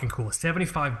really fucking cool.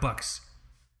 $75.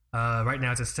 Right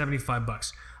now it's at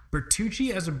 $75.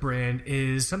 Bertucci as a brand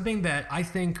is something that I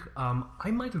think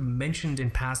I might have mentioned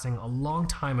in passing a long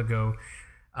time ago,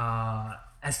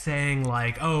 as saying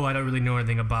like, oh, I don't really know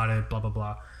anything about it, blah, blah,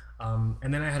 blah.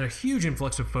 And then I had a huge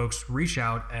influx of folks reach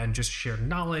out and just share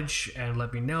knowledge and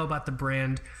let me know about the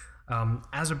brand.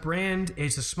 As a brand,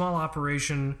 it's a small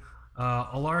operation.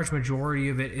 A large majority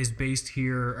of it is based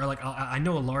here, or like I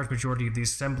know a large majority of the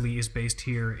assembly is based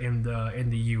here in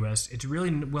the U.S. It's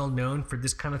really well known for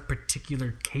this kind of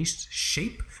particular case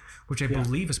shape, which I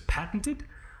believe is patented.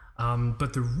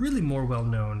 But they're really more well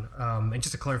known. And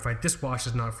just to clarify, this watch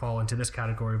does not fall into this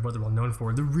category of what they're well known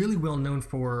for. They're really well known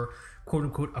for quote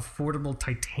unquote affordable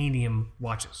titanium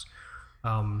watches.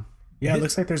 It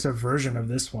looks like there's a version of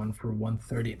this one for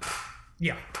 $130.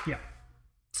 Yeah.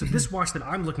 So this watch that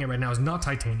I'm looking at right now is not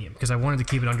titanium because I wanted to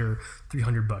keep it under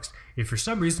 $300. If for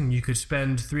some reason you could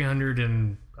spend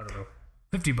 $350 or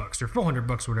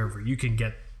 $400 or whatever, you can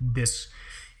get this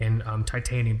in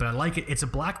titanium. But I like it. It's a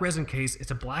black resin case.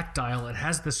 It's a black dial. It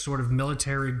has this sort of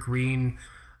military green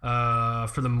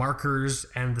for the markers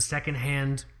and the second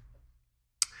hand.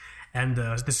 And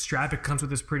the strap it comes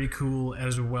with is pretty cool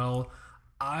as well.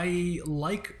 I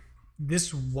like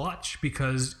this watch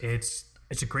because it's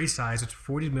a great size. It's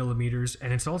 40 millimeters,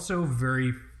 and it's also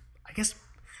very, I guess,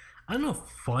 I don't know if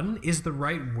fun is the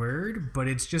right word, but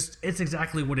it's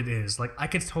exactly what it is. Like, I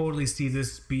could totally see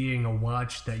this being a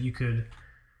watch that you could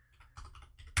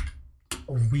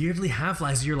weirdly have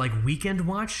as your like weekend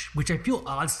watch, which I feel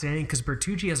odd saying because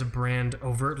Bertucci as a brand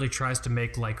overtly tries to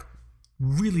make like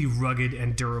really rugged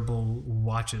and durable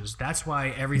watches. That's why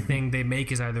everything they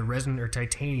make is either resin or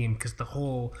titanium, because the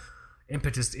whole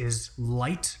impetus is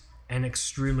light and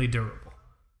extremely durable.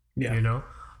 Yeah. You know?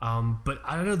 But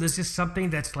I don't know, there's just something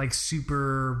that's like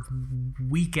super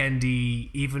weekendy,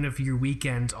 even if your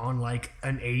weekend's on like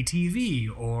an ATV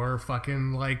or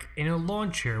fucking like in a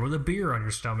lawn chair with a beer on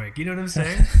your stomach. You know what I'm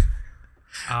saying?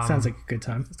 Sounds like a good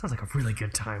time. It sounds like a really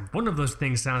good time. One of those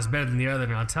things sounds better than the other,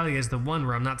 and I'll tell you, is the one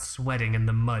where I'm not sweating in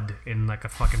the mud in like a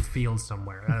fucking field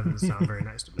somewhere. That doesn't sound very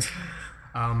nice to me.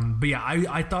 But yeah,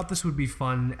 I thought this would be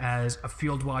fun as a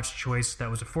field watch choice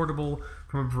that was affordable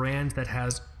from a brand that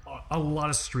has a lot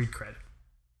of street cred.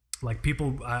 Like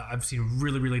people, I've seen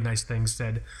really, really nice things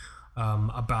said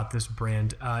about this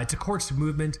brand. It's a quartz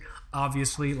movement,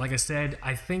 obviously. Like I said,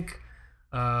 I think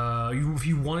if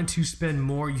you wanted to spend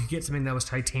more, you could get something that was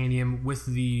titanium with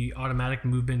the automatic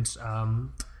movements. I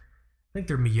think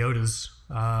they're Miyotas,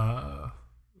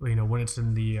 when it's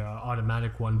in the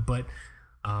automatic one. But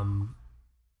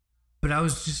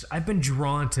I've been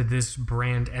drawn to this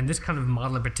brand and this kind of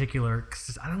model in particular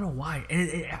because I don't know why.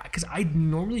 Because I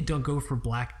normally don't go for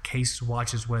black case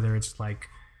watches, whether it's like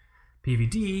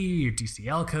PVD or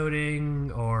DCL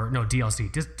coating or no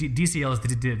DLC.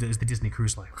 DCL is the Disney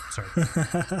Cruise Line. Sorry,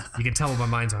 you can tell what my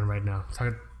mind's on right now.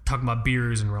 Talking about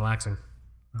beers and relaxing.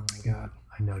 Oh my god,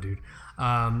 I know, dude.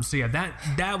 So yeah,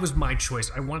 that was my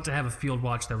choice. I wanted to have a field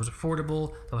watch that was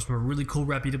affordable, that was from a really cool,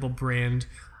 reputable brand.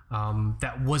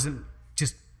 That wasn't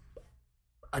just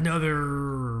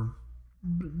another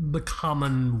the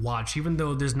common watch, even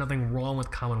though there's nothing wrong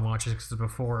with common watches, because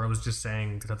before I was just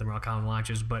saying there's nothing wrong with common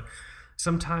watches, but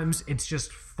sometimes it's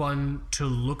just fun to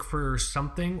look for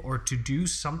something or to do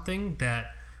something that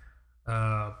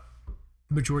the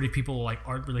majority of people like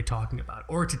aren't really talking about,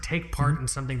 or to take part in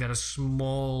something that a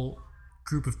small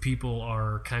group of people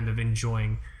are kind of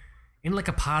enjoying in like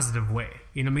a positive way.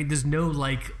 You know what I mean? There's no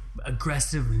like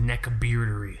aggressive neck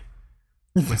beardery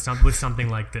with something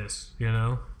like this, you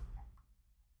know?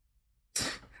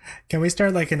 Can we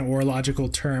start like an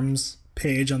orological terms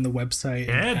page on the website?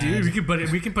 Yeah, dude, we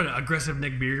can put aggressive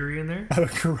neck beardery in there.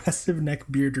 Aggressive neck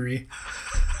beardery.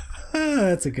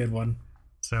 That's a good one.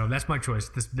 So that's my choice.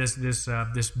 This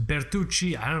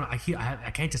Bertucci. I don't know. I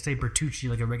can't just say Bertucci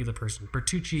like a regular person.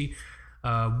 Bertucci,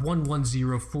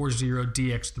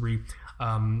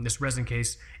 11040DX3. This resin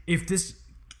case. If this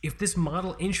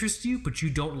model interests you, but you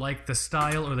don't like the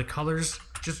style or the colors,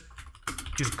 just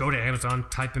go to Amazon,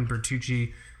 type in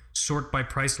Bertucci, sort by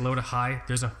price, low to high.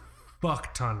 There's a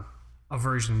fuck ton of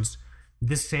versions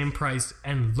this same price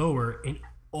and lower in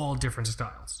all different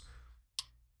styles.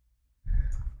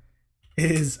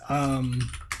 Is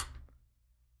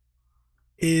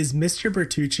Mr.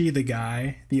 Bertucci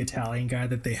the Italian guy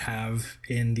that they have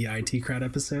in the IT Crowd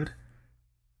episode,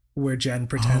 where Jen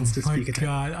pretends to speak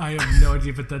Italian? God, I have no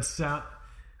idea, but that sound.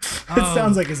 It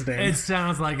sounds like his name. It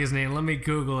sounds like his name. Let me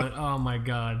Google it. Oh my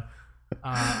God.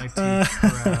 IT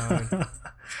Crowd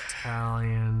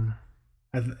Italian.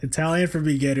 Italian for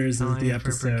Beginners is the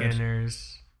episode. For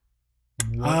beginners.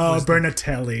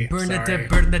 Bernatelli.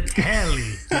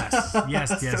 Bernatelli.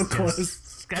 Yes. So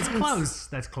close.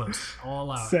 That's close.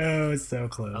 All out. So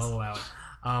close. All out.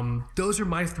 Those are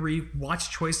my 3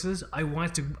 watch choices. So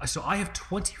I have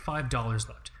 $25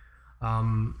 left.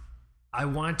 I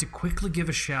wanted to quickly give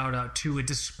a shout out to a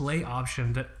display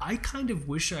option that I kind of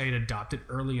wish I had adopted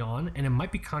early on, and it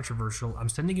might be controversial. I'm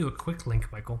sending you a quick link,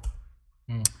 Michael.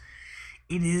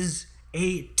 It is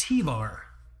a T-bar.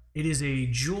 It is a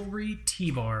jewelry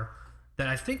T-bar that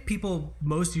I think people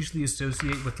most usually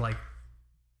associate with like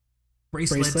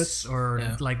bracelets or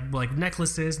like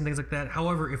necklaces and things like that.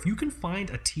 However, if you can find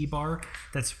a T-bar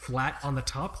that's flat on the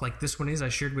top, like this one is, I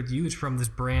shared with you, it's from this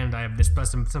brand. I have this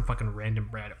some fucking random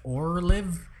brand,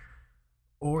 Orliv.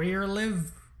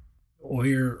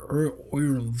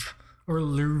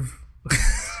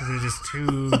 They're just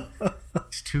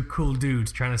two cool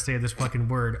dudes trying to say this fucking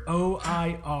word.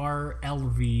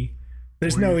 OIRLV.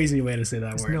 There's no easy way to say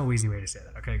that word. There's no easy way to say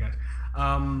that. Okay, guys.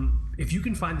 If you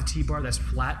can find the T-bar that's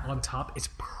flat on top, it's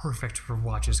perfect for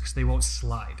watches because they won't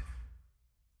slide.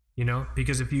 You know,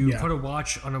 because if you put a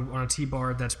watch on a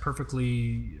T-bar that's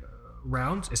perfectly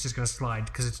round, it's just gonna slide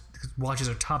because watches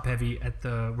are top heavy at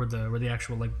where the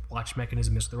actual like watch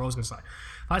mechanism is. So they're always gonna slide.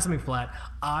 Find something flat.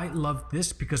 I love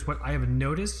this because what I have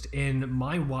noticed in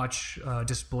my watch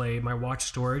display, my watch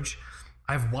storage,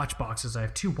 I have watch boxes. I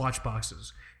have 2 watch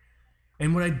boxes.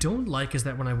 And what I don't like is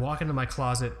that when I walk into my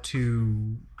closet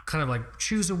to kind of like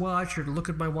choose a watch or to look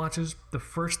at my watches, the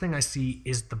first thing I see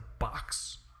is the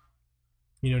box.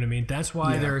 You know what I mean? That's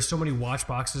why there are so many watch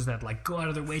boxes that like go out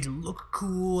of their way to look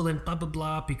cool and blah, blah,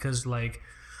 blah, because like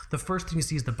the first thing you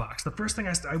see is the box. The first thing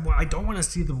I don't want to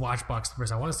see the watch box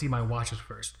first. I want to see my watches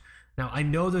first. Now, I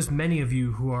know there's many of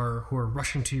you who are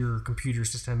rushing to your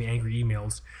computers to send me angry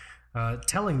emails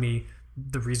telling me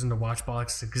the reason the watch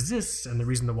box exists and the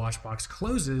reason the watch box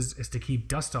closes is to keep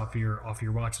dust off your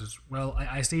watches. Well,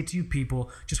 I say to you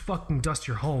people, just fucking dust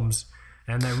your homes,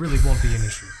 and that really won't be an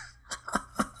issue.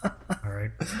 All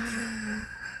right.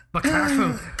 But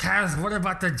Kaz, what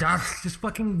about the dust? Just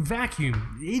fucking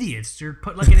vacuum, idiots, or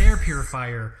put like an air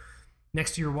purifier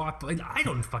next to your watch. I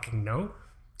don't fucking know.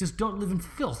 Just don't live in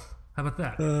filth. How about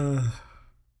that?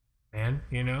 Man,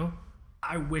 you know,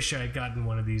 I wish I had gotten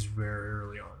one of these very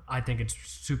early on. I think it's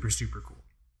super, super cool.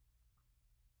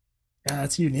 Yeah,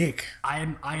 that's unique. I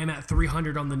am at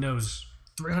 $300 on the nose.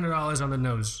 $300 on the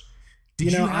nose.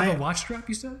 Did you have a watch strap,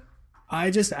 you said? I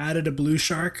just added a Blue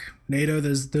Shark NATO.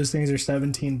 Those things are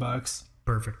 $17.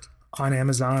 Perfect. On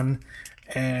Amazon,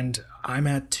 and I'm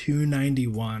at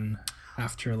 $291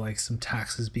 after like some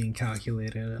taxes being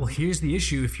calculated. Well, here's the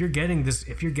issue: if you're getting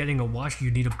a watch,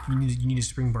 you need a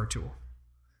spring bar tool.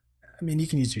 I mean, you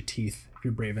can use your teeth if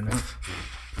you're brave enough.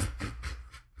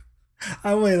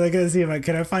 Wait, like, let's see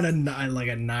can I find a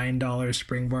 $9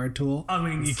 spring bar tool? I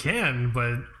mean, you can,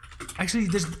 but actually,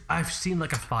 I've seen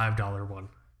like a $5 one.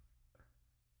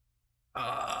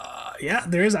 Yeah,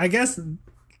 there is. I guess.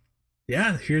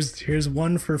 Yeah, here's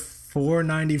one for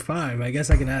 $495. I guess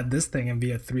I can add this thing and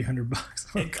be at $300.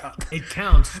 Oh God, it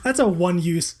counts. That's a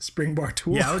one-use spring bar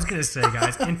tool. Yeah, I was gonna say,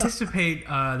 guys, anticipate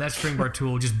that spring bar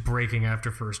tool just breaking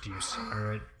after first use. All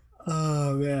right.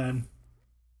 Oh man.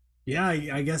 Yeah,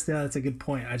 I guess that's a good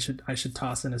point. I should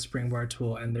toss in a spring bar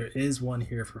tool, and there is one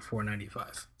here for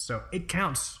 $4.95. So it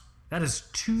counts. That is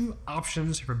 2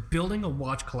 options for building a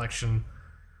watch collection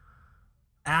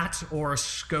at or a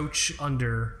scotch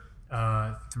under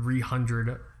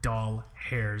 $300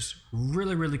 hairs.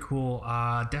 Really, really cool.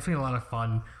 Definitely a lot of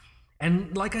fun.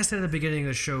 And like I said at the beginning of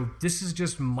the show, this is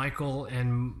just Michael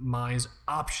and mine's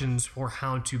options for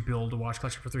how to build a watch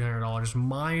collection for $300.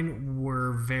 Mine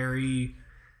were very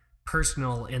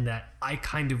personal in that I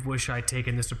kind of wish I'd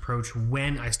taken this approach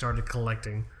when I started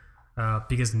collecting,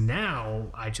 because now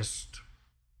I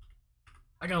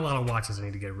got a lot of watches I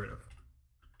need to get rid of.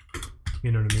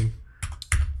 You know what I mean?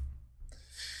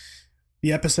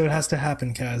 The episode has to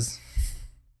happen, Kaz.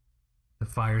 The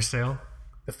fire sale.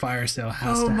 The fire sale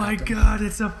has to happen. Oh my god,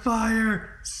 it's a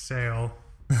fire sale.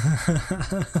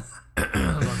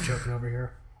 I'm joking over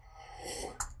here.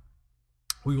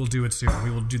 We will do it soon. We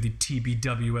will do the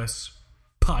TBWS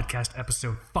podcast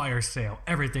episode fire sale.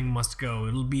 Everything must go.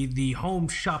 It'll be the home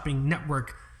shopping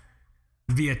network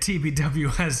via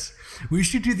TBWS. We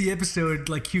should do the episode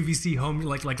like QVC home,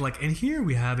 like, and here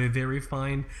we have a very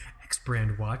fine X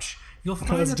brand watch. You'll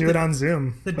find let's do it on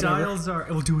Zoom. The dials are.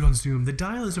 We'll do it on Zoom. The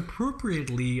dial is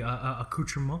appropriately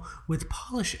accoutrement with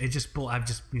polish. I'm just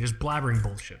blabbering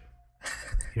bullshit.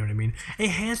 You know what I mean? A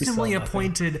handsomely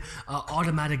appointed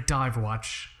automatic dive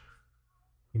watch.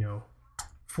 You know,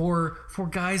 for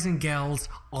guys and gals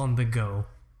on the go.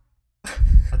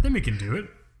 I think we can do it.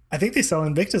 I think they sell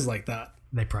Invictas like that.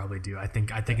 They probably do. I think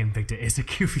Invicta is a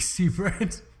QVC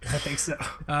brand. I think so.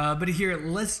 But here,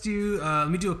 let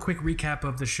me do a quick recap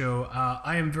of the show.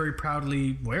 I am very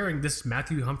proudly wearing this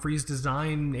Matthew Humphreys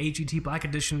design AGT Black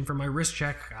Edition for my wrist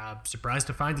check. Surprised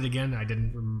to find it again. I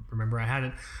didn't remember I had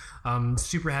it.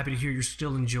 Super happy to hear you're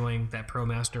still enjoying that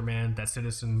ProMaster, man, that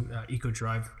Citizen Eco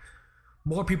Drive.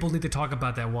 More people need to talk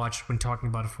about that watch when talking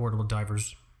about affordable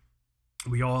divers.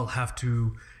 We all have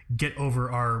to get over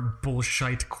our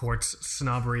bullshit quartz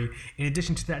snobbery. In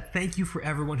addition to that, thank you for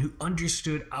everyone who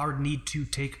understood our need to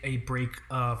take a break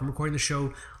from recording the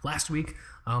show last week.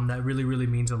 That really, really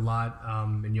means a lot.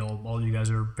 And all you guys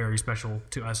are very special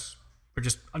to us for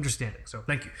just understanding. So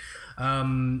thank you.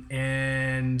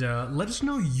 And let us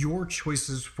know your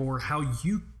choices for how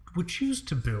you would choose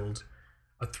to build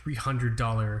a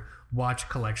 $300 watch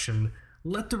collection.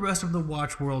 Let the rest of the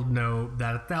watch world know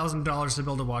that $1,000 to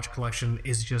build a watch collection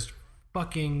is just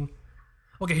fucking...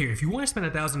 Okay, here, if you want to spend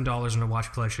 $1,000 on a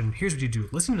watch collection, here's what you do.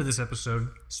 Listen to this episode,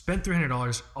 spend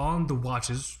 $300 on the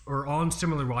watches, or on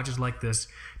similar watches like this,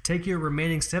 take your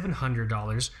remaining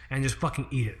 $700 and just fucking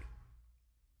eat it.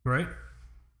 Right?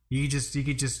 You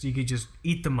could just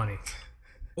eat the money.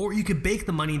 Or you could bake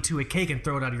the money into a cake and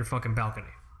throw it out of your fucking balcony.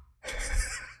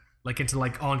 Like into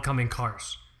oncoming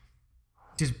cars.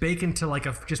 Just bake into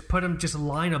just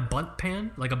line a bunt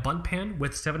pan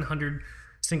with 700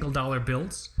 single dollar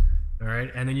bills. All right.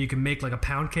 And then you can make like a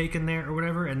pound cake in there or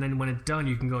whatever. And then when it's done,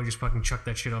 you can go and just fucking chuck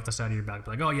that shit off the side of your back.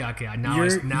 Like, oh yeah, okay.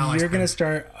 You're going to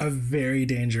start a very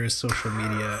dangerous social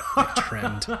media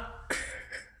trend.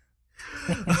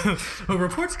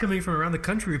 Reports coming from around the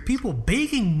country of people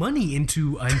baking money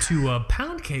into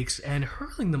pound cakes and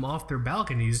hurling them off their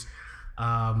balconies.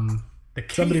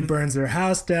 Somebody burns their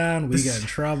house down, we get in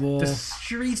trouble. The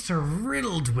streets are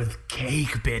riddled with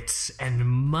cake bits and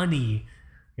money,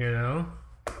 you know?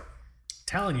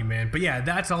 Telling you, man. But yeah,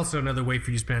 that's also another way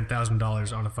for you to spend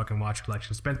 $1,000 on a fucking watch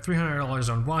collection. Spend $300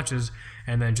 on watches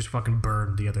and then just fucking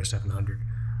burn the other $700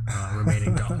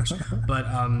 remaining dollars. But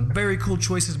very cool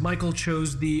choices. Michael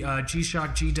chose the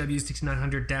G-Shock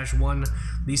GW6900-1,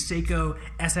 the Seiko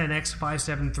SNX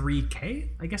 573K,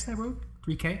 I guess that wrote?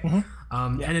 3K.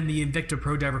 Mm-hmm. And then the Invicta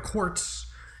Pro Diver Quartz.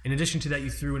 In addition to that, you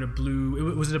threw in a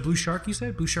blue... Was it a Blue Shark, you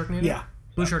said? Blue Sharknado? Yeah.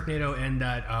 Blue Sharknado and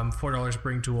that $4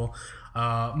 spring tool.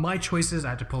 My choices... I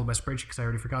had to pull up my spreadsheet because I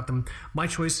already forgot them. My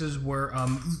choices were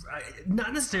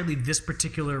not necessarily this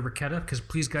particular Raketa, because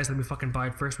please, guys, let me fucking buy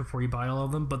it first before you buy all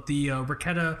of them. But the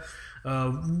Raketa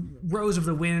Rose of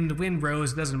the Wind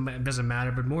Rose, doesn't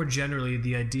matter. But more generally,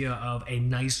 the idea of a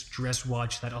nice dress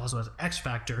watch that also has X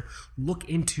Factor. Look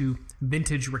into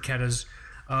vintage Raketas.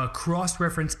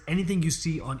 Cross-reference anything you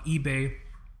see on eBay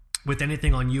with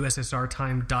anything on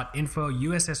ussrtime.info.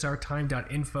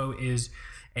 ussrtime.info is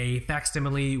a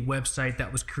facsimile website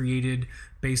that was created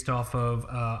based off of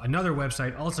another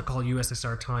website also called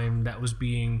USSR Time that was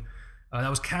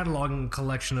cataloging a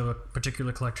collection of a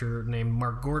particular collector named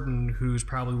Mark Gordon, who's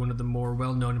probably one of the more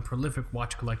well-known and prolific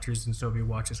watch collectors in Soviet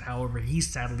watches. However, he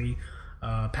sadly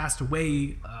passed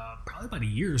away probably about a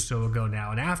year or so ago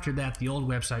now. And after that, the old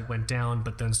website went down,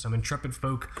 but then some intrepid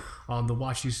folk on the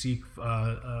Watch You Seek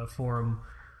forum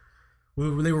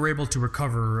they were able to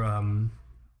recover, I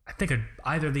think,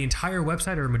 either the entire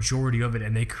website or a majority of it,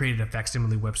 and they created a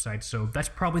facsimile website. So that's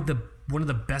probably one of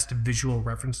the best visual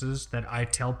references that I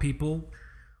tell people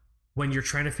when you're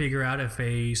trying to figure out if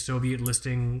a Soviet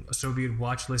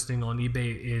watch listing on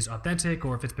eBay is authentic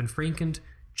or if it's been frankened.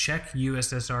 Check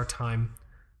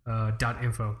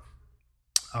ussrtime.info.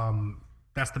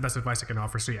 That's the best advice I can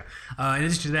offer. So yeah. In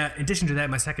addition to that,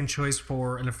 my second choice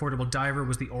for an affordable diver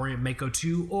was the Orient Mako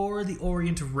 2 or the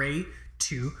Orient Ray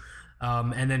 2.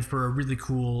 And then for a really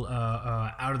cool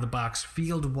out of the box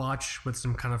field watch with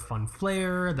some kind of fun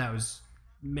flair that was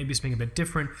maybe something a bit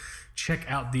different, check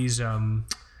out these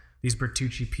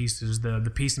Bertucci pieces.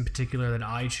 The piece in particular that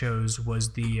I chose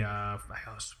was the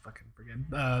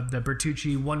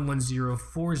Bertucci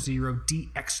 11040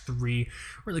 DX3.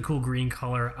 Really cool green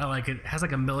color. I like it. It has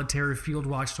like a military field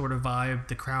watch sort of vibe.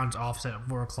 The crown's offset at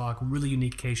 4 o'clock. Really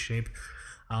unique case shape.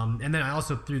 And then I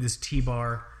also threw this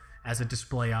T-bar as a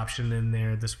display option in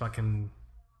there. This fucking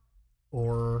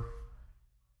Orlov.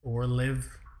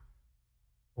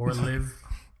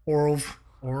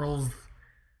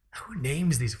 Who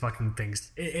names these fucking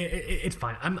things? It's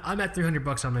fine. I'm at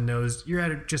 $300 on the nose. You're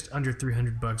at just under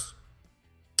 $300.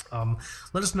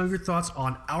 Let us know your thoughts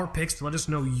on our picks. Let us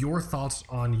know your thoughts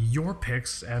on your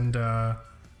picks. And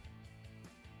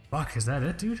fuck, is that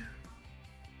it, dude?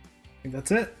 I think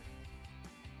that's it.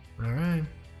 All right.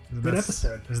 Good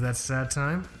episode. Is that sad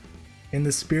time? In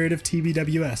the spirit of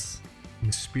TBWS. In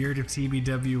the spirit of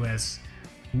TBWS.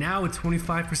 Now with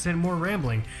 25% more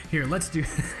rambling. Here, let's do.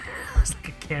 It's like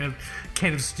a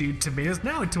can of stewed tomatoes.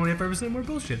 Now with 25% more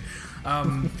bullshit.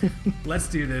 Let's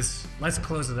do this. Let's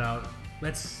close it out.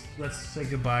 Let's say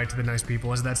goodbye to the nice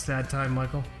people. Is that sad time,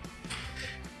 Michael?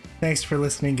 Thanks for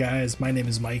listening, guys. My name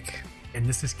is Mike. And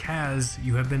this is Kaz.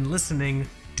 You have been listening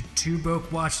to Two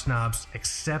Broke Watch Snobs,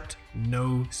 except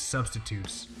no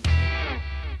substitutes.